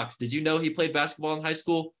Alley-Cox. Did you know he played basketball in high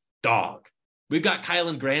school? Dog. We've got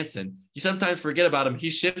Kylan Granson. You sometimes forget about him.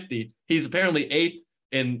 He's shifty. He's apparently 8th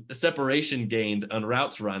in separation gained on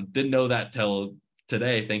routes run. Didn't know that till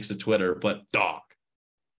today, thanks to Twitter, but dog.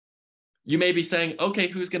 You may be saying, okay,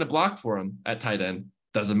 who's going to block for him at tight end?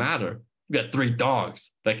 Doesn't matter. We got 3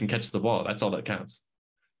 dogs that can catch the ball. That's all that counts.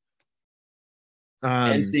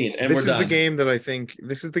 And scene. And this is the game that I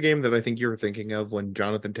think you were thinking of when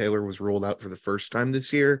Jonathan Taylor was rolled out for the first time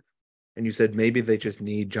this year. And you said maybe they just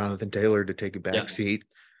need Jonathan Taylor to take a back seat.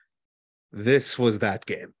 This was that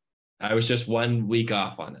game. I was just 1 week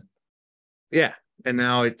off on it. Yeah. And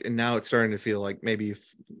now it's starting to feel like maybe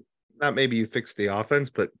you fixed the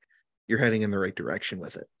offense, but you're heading in the right direction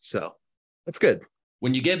with it. So that's good.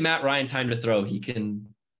 When you give Matt Ryan time to throw, he can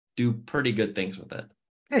do pretty good things with it.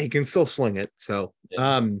 Yeah, he can still sling it. So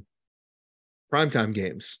primetime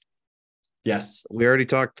games. Yes. We already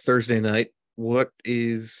talked Thursday night. What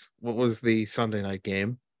was the Sunday night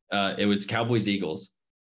game? It was Cowboys-Eagles.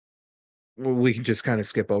 We can just kind of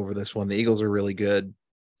skip over this one. The Eagles are really good.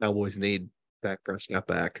 Cowboys need Dak Prescott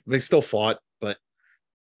back. They still fought, but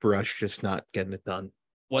Brush just not getting it done.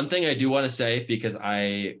 One thing I do want to say, because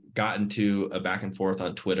I got into a back and forth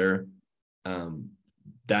on Twitter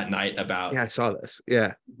that night about I saw this.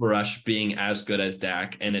 Yeah. Brush being as good as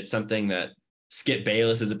Dak. And it's something that Skip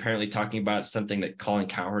Bayless is apparently talking about, something that Colin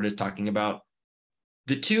Cowherd is talking about.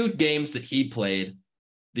 The 2 games that he played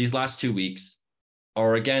these last 2 weeks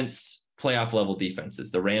are against playoff level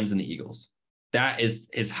defenses, the Rams and the Eagles. That is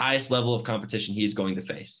his highest level of competition he's going to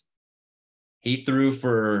face. He threw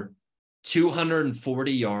for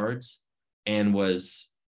 240 yards and was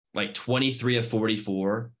like 23 of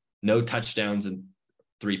 44, no touchdowns and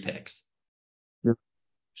 3 picks. Yep.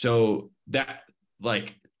 So that,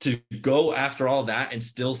 like, to go after all that and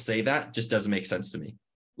still say that just doesn't make sense to me.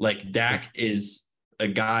 Like, Dak is a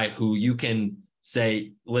guy who you can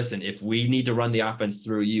say, listen, if we need to run the offense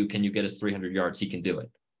through you, can you get us 300 yards? He can do it.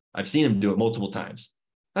 I've seen him do it multiple times.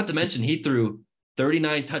 Not to mention he threw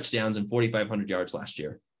 39 touchdowns and 4,500 yards last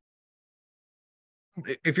year.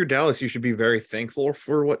 If you're Dallas, you should be very thankful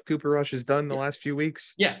for what Cooper Rush has done the last few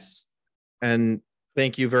weeks. Yes. And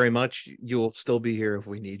thank you very much. You'll still be here if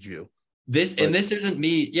we need you. This isn't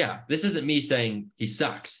me. Yeah. This isn't me saying he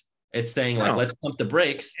sucks. It's saying like, let's pump the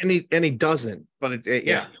brakes. And he doesn't, but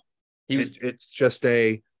it's just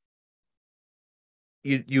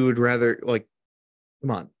you would rather, like,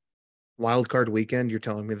 come on, wild card weekend. You're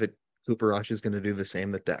telling me that Cooper Rush is going to do the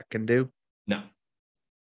same that Dak can do? No.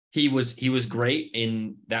 He was great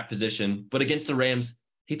in that position, but against the Rams,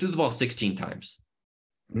 he threw the ball 16 times.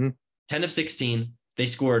 Mm-hmm. 10 of 16. They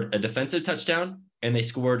scored a defensive touchdown and they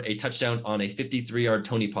scored a touchdown on a 53-yard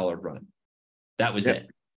Tony Pollard run. That was it.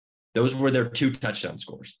 Those were their 2 touchdown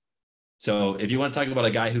scores. So if you want to talk about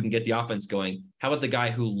a guy who can get the offense going, how about the guy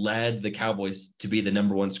who led the Cowboys to be the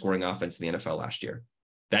number 1 scoring offense in the NFL last year?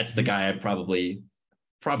 That's the guy I'd probably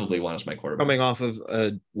want as my quarterback. Coming off of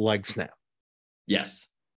a leg snap. Yes.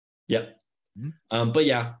 Yep. But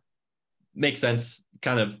yeah, makes sense.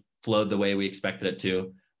 Kind of flowed the way we expected it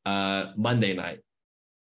to. Monday night.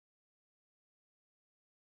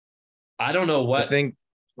 I don't know what.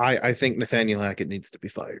 I think Nathaniel Hackett needs to be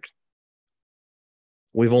fired.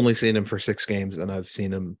 We've only seen him for 6 games, and I've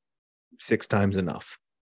seen him 6 times enough.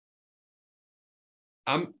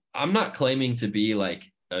 I'm not claiming to be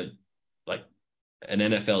like an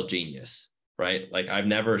NFL genius, right? Like I've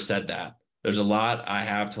never said that. There's a lot I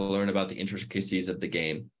have to learn about the intricacies of the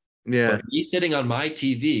game. Yeah. But me sitting on my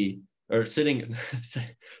TV or sitting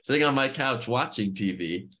on my couch watching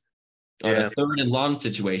TV on a 3rd and long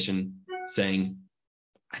situation saying,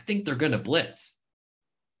 I think they're going to blitz.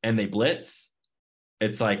 And they blitz.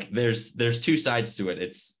 It's like there's 2 sides to it.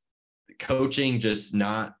 It's coaching just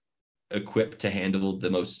not equipped to handle the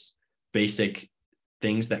most basic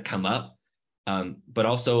things that come up. But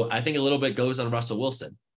also I think a little bit goes on Russell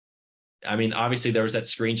Wilson. I mean, obviously there was that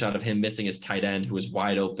screenshot of him missing his tight end who was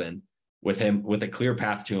wide open with a clear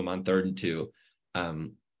path to him on 3rd and 2.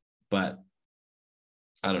 But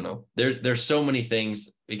I don't know. There's so many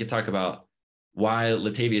things we could talk about why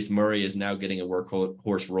Latavius Murray is now getting a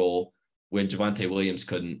workhorse role when Javonte Williams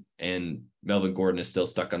couldn't, and Melvin Gordon is still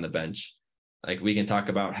stuck on the bench. Like we can talk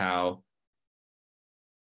about how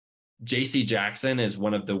JC Jackson is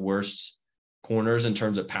one of the worst corners in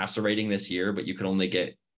terms of passer rating this year, but you could only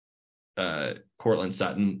get Cortland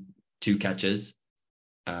Sutton 2 catches.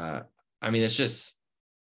 I mean, it's just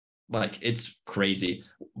like, it's crazy.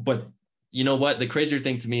 But you know what? The crazier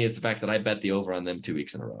thing to me is the fact that I bet the over on them 2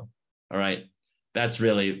 weeks in a row. All right. That's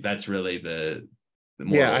really the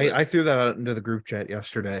I threw that out into the group chat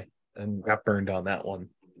yesterday and got burned on that one.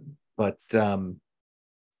 But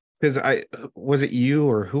because was it you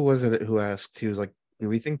or who was it who asked? He was like, do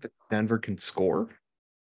we think that Denver can score?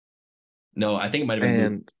 No, I think it might have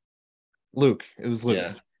been Luke. It was Luke.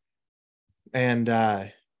 Yeah. And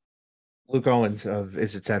Luke Owens of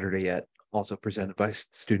Is It Saturday Yet? Also presented by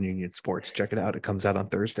Student Union Sports. Check it out. It comes out on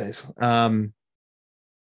Thursdays.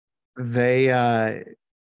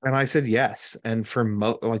 And I said yes. And for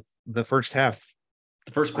the first half,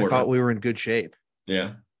 the first quarter, I thought we were in good shape.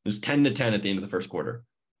 Yeah. It was 10-10 at the end of the first quarter.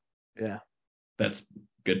 Yeah. That's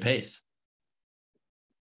good pace.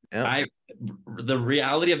 Yeah. The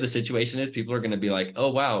reality of the situation is people are going to be like, oh,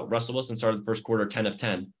 wow, Russell Wilson started the first quarter 10 of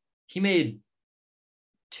 10. He made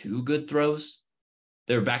 2 good throws.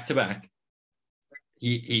 They were back to back.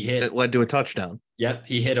 He hit. It led to a touchdown. Yep.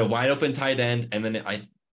 He hit a wide open tight end. And then I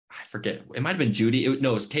forget. It might have been Judy. It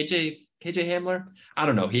was KJ Hamler. I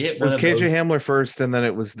don't know. He hit. It was KJ Hamler first, and then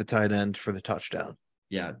it was the tight end for the touchdown.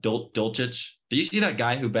 Yeah. Dulcich. Do you see that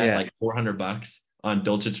guy who bet like $400 on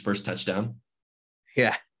Dulcich's first touchdown?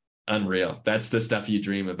 Yeah. Unreal. That's the stuff you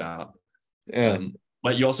dream about. Yeah.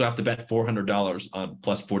 But you also have to bet $400 on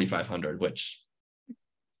plus 4,500, which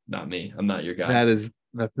not me. I'm not your guy. That's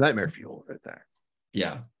nightmare fuel right there.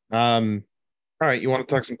 Yeah. All right. You want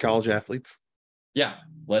to talk some college athletes? Yeah.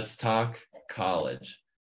 Let's talk college.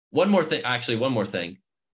 One more thing.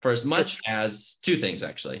 For as much as 2 things,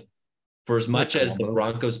 actually. For as much as the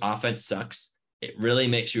Broncos offense sucks, it really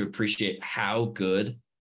makes you appreciate how good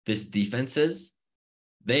this defense is.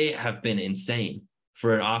 They have been insane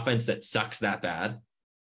for an offense that sucks that bad.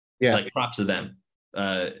 Yeah. Like, props to them.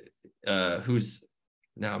 Who's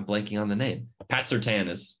now I'm blanking on the name. Pat Surtain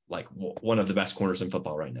is like one of the best corners in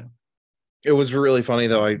football right now. It was really funny,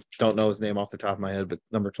 though. I don't know his name off the top of my head, but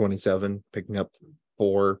number 27 picking up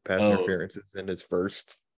 4 pass interferences in his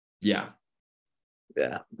first. Yeah.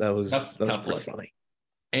 Yeah, that was pretty funny.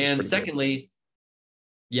 And secondly,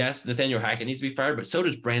 yes, Nathaniel Hackett needs to be fired, but so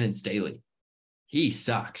does Brandon Staley. He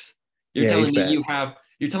sucks. You're telling me you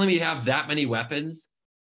have that many weapons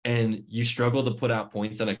and you struggle to put out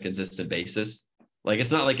points on a consistent basis. Like,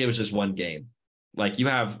 it's not like it was just one game. Like, you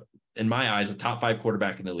have, in my eyes, a top 5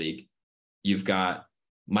 quarterback in the league. You've got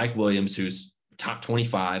Mike Williams, who's top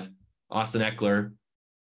 25, Austin Eckler,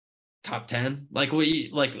 top 10. Like,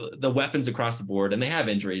 the weapons across the board, and they have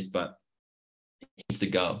injuries, but he needs to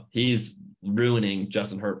go. He's ruining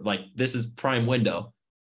Justin Herbert. Like, this is prime window.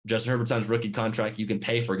 Justin Herbert's on his rookie contract. You can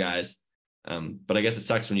pay for guys. But I guess it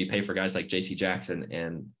sucks when you pay for guys like JC Jackson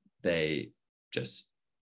and they just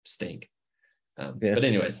stink. But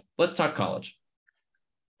anyways, let's talk college.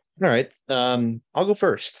 All right. I'll go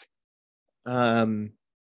first. We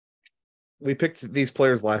picked these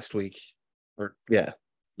players last week.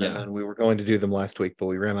 and Yeah. then we were going to do them last week, but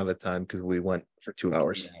we ran out of time because we went for 2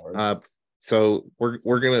 hours. 3 hours. So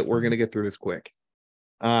we're gonna get through this quick.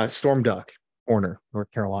 Storm Duck, corner,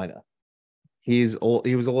 North Carolina. He was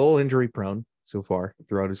a little injury prone so far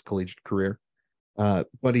throughout his collegiate career.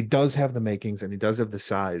 But he does have the makings and he does have the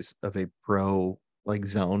size of a pro like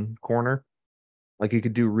zone corner. Like he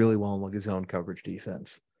could do really well in like a zone coverage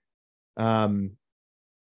defense. Um,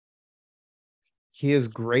 he is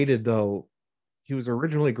graded though. He was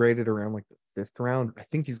originally graded around like the fifth round. I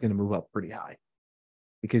think he's going to move up pretty high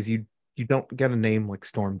because you don't get a name like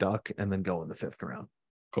Storm Duck and then go in the fifth round.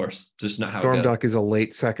 Of course, just not how it Storm goes. Duck is a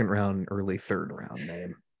late second round, early third round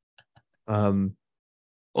name.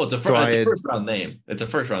 Well, it's a So I had first round name. It's a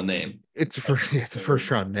first round name. it's a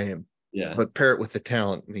first round name, Yeah. but pair it with the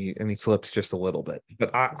talent and he slips just a little bit.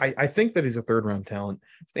 But I think that he's a third round talent.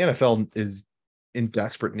 The NFL is in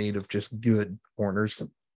desperate need of just good corners.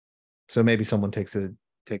 So maybe someone takes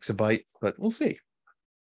a bite, but we'll see.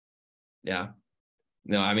 Yeah.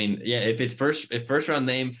 No, I mean, yeah, if first round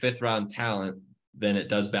name, fifth round talent, then it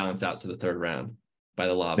does balance out to the third round by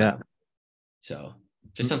the law. Yeah. So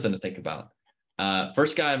just something to think about.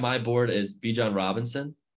 First guy on my board is Bijan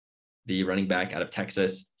Robinson, the running back out of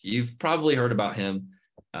Texas. You've probably heard about him.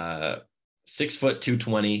 6 foot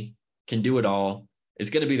 220, can do it all. Is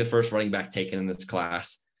going to be the first running back taken in this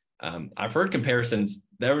class. I've heard comparisons.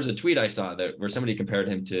 There was a tweet I saw where somebody compared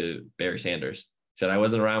him to Barry Sanders. Said I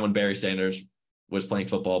wasn't around when Barry Sanders was playing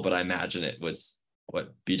football, but I imagine it was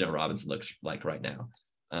what Bijan Robinson looks like right now.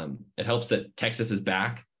 It helps that Texas is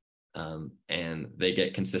back and they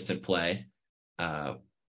get consistent play.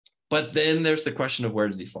 But then there's the question of where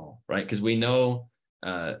does he fall, right? Because we know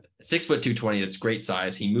 6 foot 220, that's great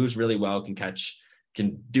size. He moves really well, can catch,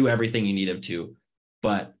 can do everything you need him to.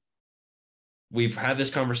 But we've had this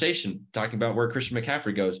conversation talking about where Christian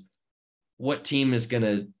McCaffrey goes. What team is going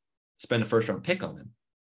to spend a first round pick on him?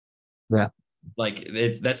 Yeah. Like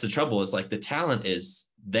that's the trouble, is like the talent is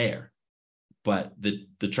there, but the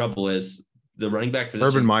trouble is the running back position.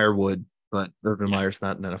 Urban Meyer would, but Urban Meyer's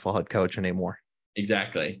not an NFL head coach anymore.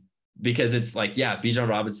 Exactly. Because it's like, yeah, Bijan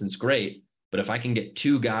Robinson's great, but if I can get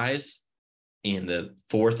two guys in the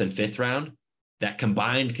fourth and fifth round that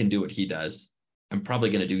combined can do what he does, I'm probably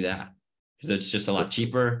going to do that because it's just a lot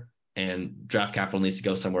cheaper and draft capital needs to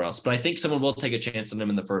go somewhere else. But I think someone will take a chance on him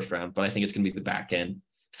in the first round, but I think it's going to be the back end,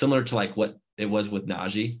 similar to like what it was with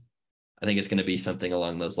Najee. I think it's going to be something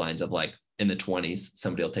along those lines of like in the 20s,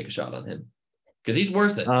 somebody will take a shot on him because he's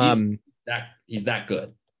worth it. He's that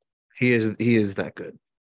good. He is that good.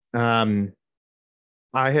 I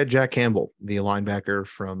had Jack Campbell, the linebacker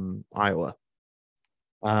from Iowa.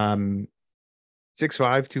 6'5",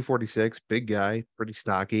 246, big guy, pretty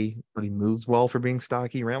stocky, but he moves well for being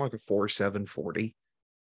stocky. He ran like a 4.7 40.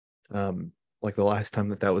 Like the last time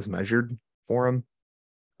that was measured for him.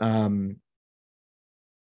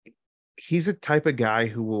 He's a type of guy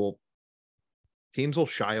who teams will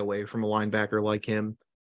shy away from a linebacker like him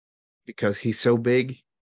because he's so big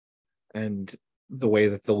and the way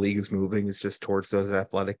that the league is moving is just towards those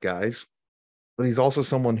athletic guys. But he's also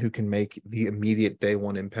someone who can make the immediate day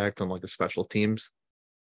one impact on like a special teams.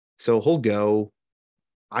 So he'll go.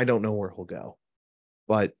 I don't know where he'll go,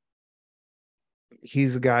 but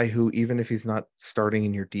he's a guy who, even if he's not starting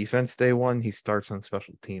in your defense day one, he starts on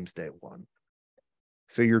special teams day one.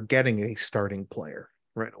 So you're getting a starting player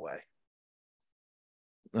right away.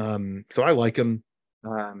 So I like him.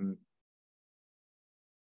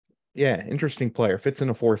 Yeah, interesting player. Fits in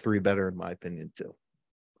a 4-3 better, in my opinion, too.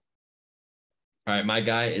 All right, my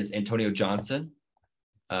guy is Antonio Johnson,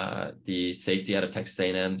 the safety out of Texas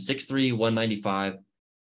A&M, 6'3", 195.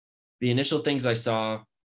 The initial things I saw,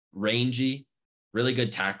 rangy, really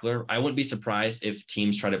good tackler. I wouldn't be surprised if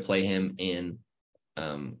teams try to play him in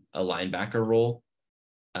a linebacker role.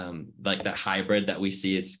 Like that hybrid that we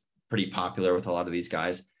see is pretty popular with a lot of these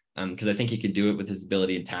guys because I think he could do it with his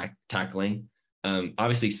ability in tackling.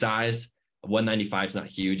 Obviously, size, 195 is not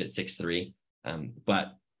huge at 6'3",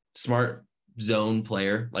 but smart zone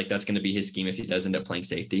player. Like that's going to be his scheme if he does end up playing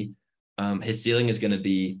safety. His ceiling is going to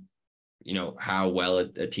be, how well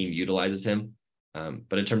a team utilizes him.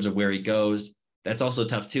 But in terms of where he goes, that's also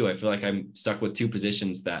tough too. I feel like I'm stuck with two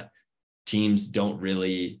positions that teams don't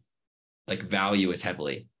really like value as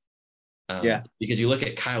heavily. Because you look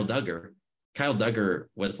at Kyle Duggar. Kyle Duggar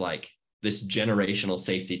was like this generational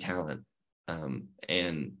safety talent.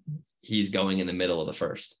 And he's going in the middle of the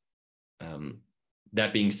first.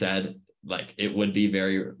 That being said, like it would be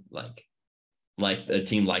very like a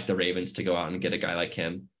team like the Ravens to go out and get a guy like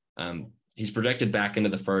him. He's projected back into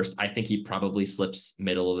the first. I think he probably slips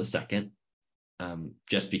middle of the second,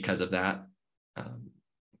 just because of that.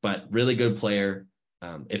 but really good player.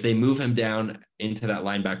 If they move him down into that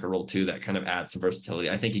linebacker role too, that kind of adds some versatility.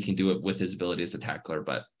 I think he can do it with his ability as a tackler.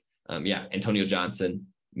 But yeah, Antonio Johnson,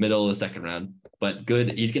 middle of the second round, but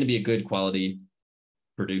good. He's going to be a good quality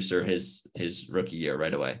producer his rookie year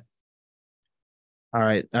right away. All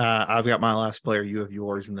right. I've got my last player. You have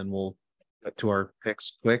yours, and then we'll get to our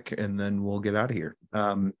picks quick, and then we'll get out of here.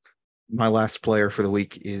 My last player for the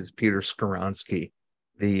week is Peter Skoronski,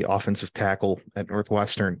 the offensive tackle at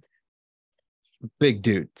Northwestern. Big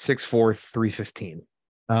dude, 6'4", 315.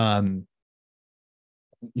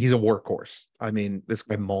 He's a workhorse. I mean, this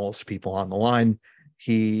guy mauls people on the line.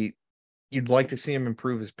 You'd like to see him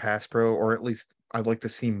improve his pass pro, or at least I'd like to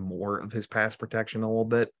see more of his pass protection a little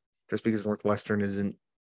bit, just because Northwestern isn't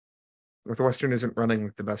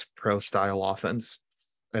running the best pro style offense,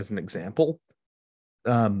 as an example.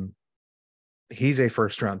 He's a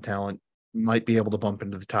first round talent, might be able to bump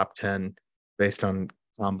into the top 10 based on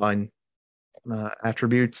combine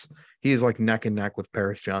attributes. He is like neck and neck with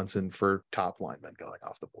Paris Johnson for top linemen going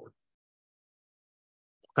off the board.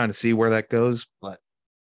 Kind of see where that goes, but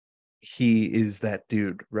he is that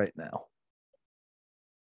dude right now.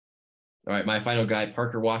 All right, my final guy,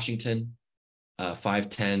 Parker Washington,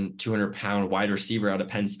 5'10", 200-pound wide receiver out of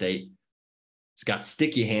Penn State. He's got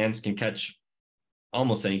sticky hands, can catch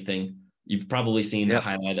almost anything. You've probably seen a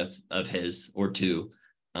highlight of his or two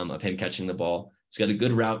of him catching the ball. He's got a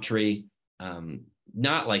good route tree,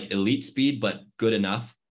 not like elite speed, but good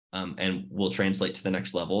enough, and will translate to the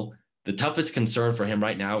next level. The toughest concern for him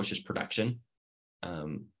right now is just production.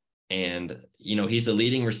 And, he's the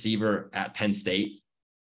leading receiver at Penn State,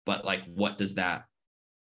 but like, what does that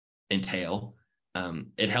entail?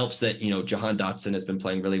 It helps that, Jahan Dotson has been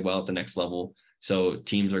playing really well at the next level. So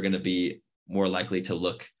teams are going to be more likely to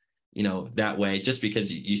look, that way, just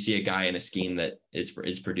because you see a guy in a scheme that is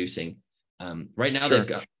producing. Right now, sure.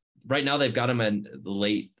 they've got him in the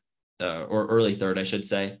late or early third, I should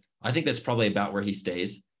say. I think that's probably about where he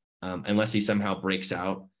stays, unless he somehow breaks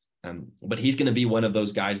out. But he's going to be one of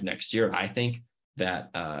those guys next year, I think, that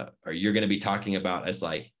or you're going to be talking about as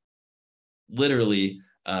like literally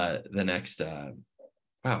the next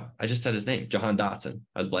wow, I just said his name, Jahan Dotson.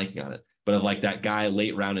 I was blanking on it, but of like that guy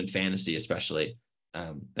late round in fantasy, especially,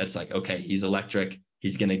 that's like, okay, he's electric.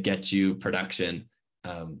 He's going to get you production.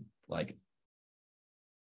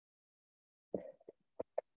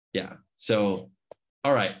 Yeah. So,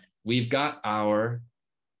 all right, we've got our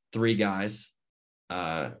 3 guys,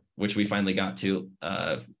 which we finally got to.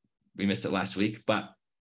 We missed it last week, but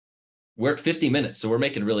we're at 50 minutes, so we're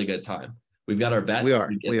making really good time. We've got our bets. We are.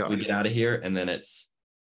 We get out of here, and then it's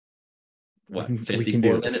what,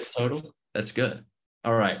 54 minutes total? That's good.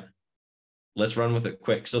 All right. Let's run with it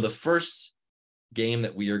quick. So the first game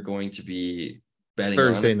that we are going to be betting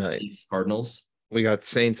Thursday on night, Saints Cardinals. We got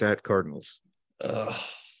Saints at Cardinals. Oh,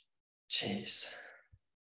 jeez.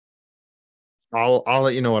 I'll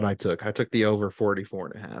let you know what I took. I took the over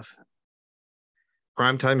 44.5.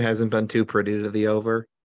 Primetime hasn't been too pretty to the over.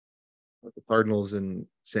 But the Cardinals and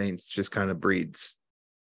Saints just kind of breeds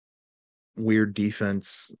weird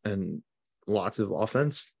defense and lots of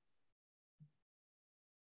offense.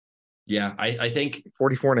 Yeah, I think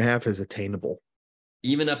 44.5 is attainable.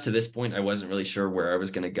 Even up to this point, I wasn't really sure where I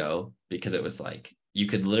was going to go, because it was like, you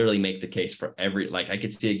could literally make the case for I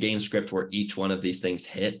could see a game script where each one of these things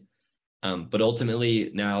hit. But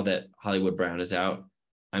ultimately, now that Hollywood Brown is out,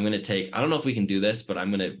 I'm going to take, I don't know if we can do this, but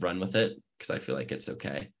I'm going to run with it because I feel like it's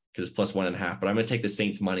okay because it's +1.5, but I'm going to take the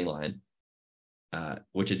Saints money line,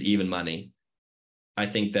 which is even money. I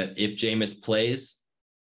think that if Jameis plays,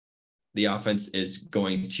 the offense is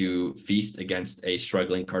going to feast against a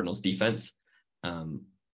struggling Cardinals defense. And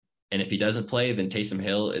if he doesn't play, then Taysom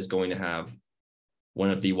Hill is going to have one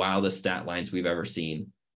of the wildest stat lines we've ever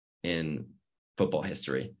seen in football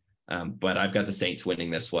history. But I've got the Saints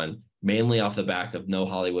winning this one, mainly off the back of no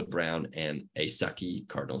Hollywood Brown and a sucky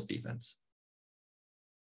Cardinals defense.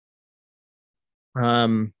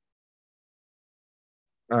 All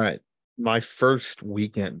right. My first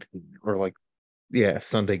weekend, or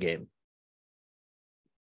Sunday game.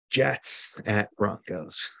 Jets at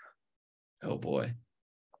Broncos. Oh boy.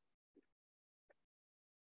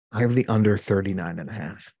 I have the under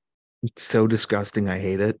 39.5. It's so disgusting. I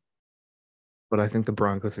hate it. But I think the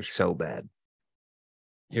Broncos are so bad.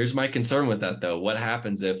 Here's my concern with that, though. What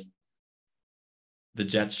happens if the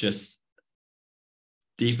Jets just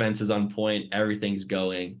defense is on point, everything's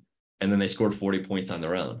going, and then they scored 40 points on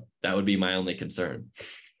their own? That would be my only concern.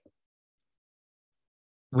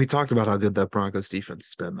 We talked about how good that Broncos defense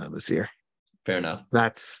has been, though, this year. Fair enough.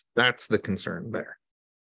 That's the concern there.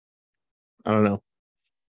 I don't know.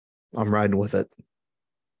 I'm riding with it.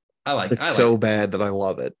 It's I like so it. bad that I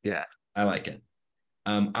love it. Yeah. I like it.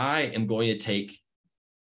 I am going to take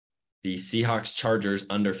the Seahawks Chargers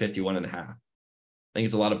under 51 and a half. I think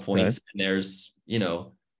it's a lot of Okay. points. And there's,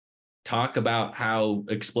 talk about how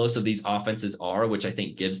explosive these offenses are, which I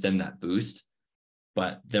think gives them that boost,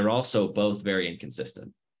 but they're also both very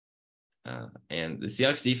inconsistent. And the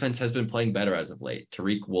Seahawks defense has been playing better as of late.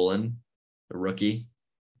 Tariq Woolen, the rookie,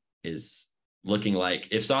 is looking like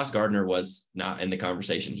if Sauce Gardner was not in the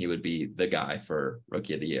conversation, he would be the guy for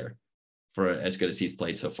rookie of the year for as good as he's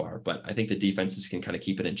played so far. But I think the defenses can kind of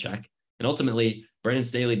keep it in check. And Brandon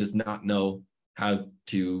Staley does not know how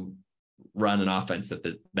to run an offense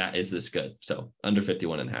that is this good. So under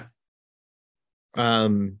 51 and a half.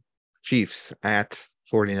 Chiefs at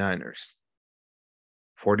 49ers.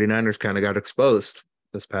 49ers kind of got exposed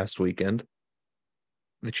this past weekend.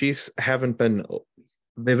 The Chiefs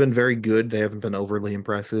they've been very good. They haven't been overly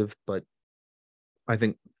impressive, but I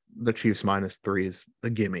think the Chiefs -3 is a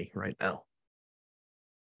gimme right now.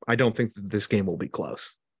 I don't think that this game will be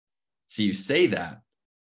close. So you say that,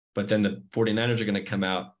 but then the 49ers are going to come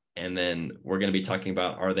out and then we're going to be talking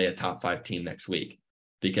about, are they a top 5 team next week?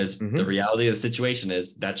 Because the reality of the situation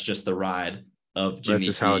is that's just the ride of Jimmy That's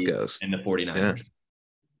just how it G goes. and the 49ers.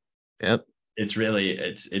 Yeah. Yep.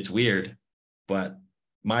 It's weird, but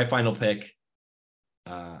my final pick,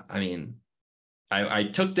 I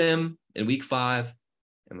took them in week 5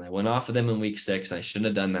 and I went off of them in week 6. I shouldn't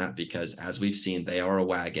have done that because as we've seen, they are a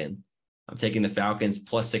wagon. I'm taking the Falcons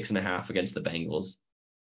plus 6.5 against the Bengals.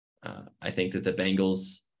 I think that the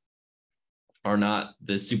Bengals are not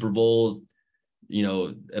the Super Bowl,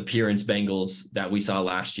 appearance Bengals that we saw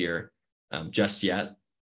last year just yet.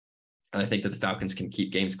 And I think that the Falcons can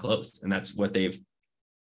keep games close. And that's what they've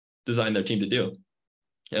designed their team to do.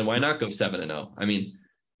 And why not go 7-0? I mean,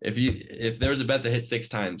 if there was a bet that hit 6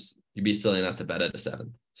 times, you'd be silly not to bet at a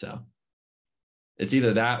 7. So it's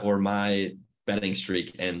either that or my betting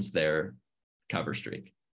streak ends their cover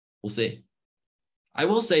streak. We'll see. I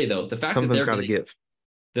will say though, the fact Something's got to give.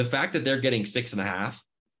 The fact that they're getting 6.5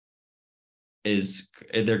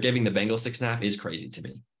 they're giving the Bengals 6.5 is crazy to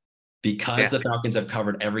me because the Falcons have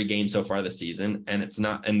covered every game so far this season and it's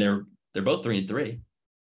not, and they're both 3-3.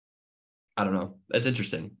 I don't know. That's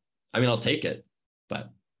interesting. I mean, I'll take it,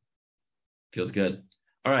 but feels good.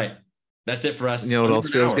 All right. That's it for us. You know what else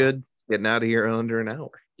feels good? Getting out of here under an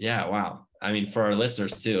hour. Yeah. Wow. I mean, for our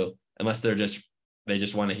listeners too, unless they just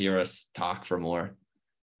want to hear us talk for more.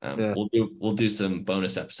 We'll do some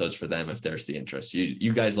bonus episodes for them if there's the interest.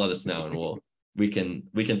 You guys let us know and we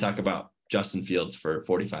can talk about Justin Fields for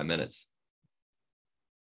 45 minutes.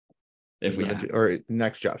 If we have. Or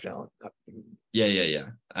next Josh Allen. Yeah.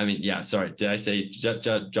 I mean, yeah, sorry. Did I say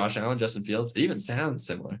Josh Allen, Justin Fields? It even sounds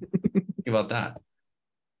similar. Think about that.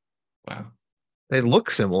 Wow. They look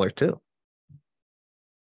similar too.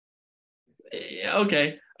 Yeah,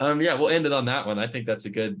 okay. We'll end it on that one. I think that's a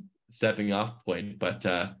good stepping off point, but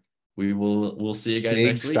we'll see you guys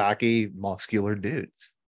next week. Stocky, muscular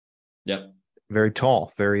dudes. Yep. Very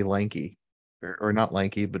tall, very lanky, or not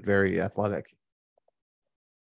lanky, but very athletic.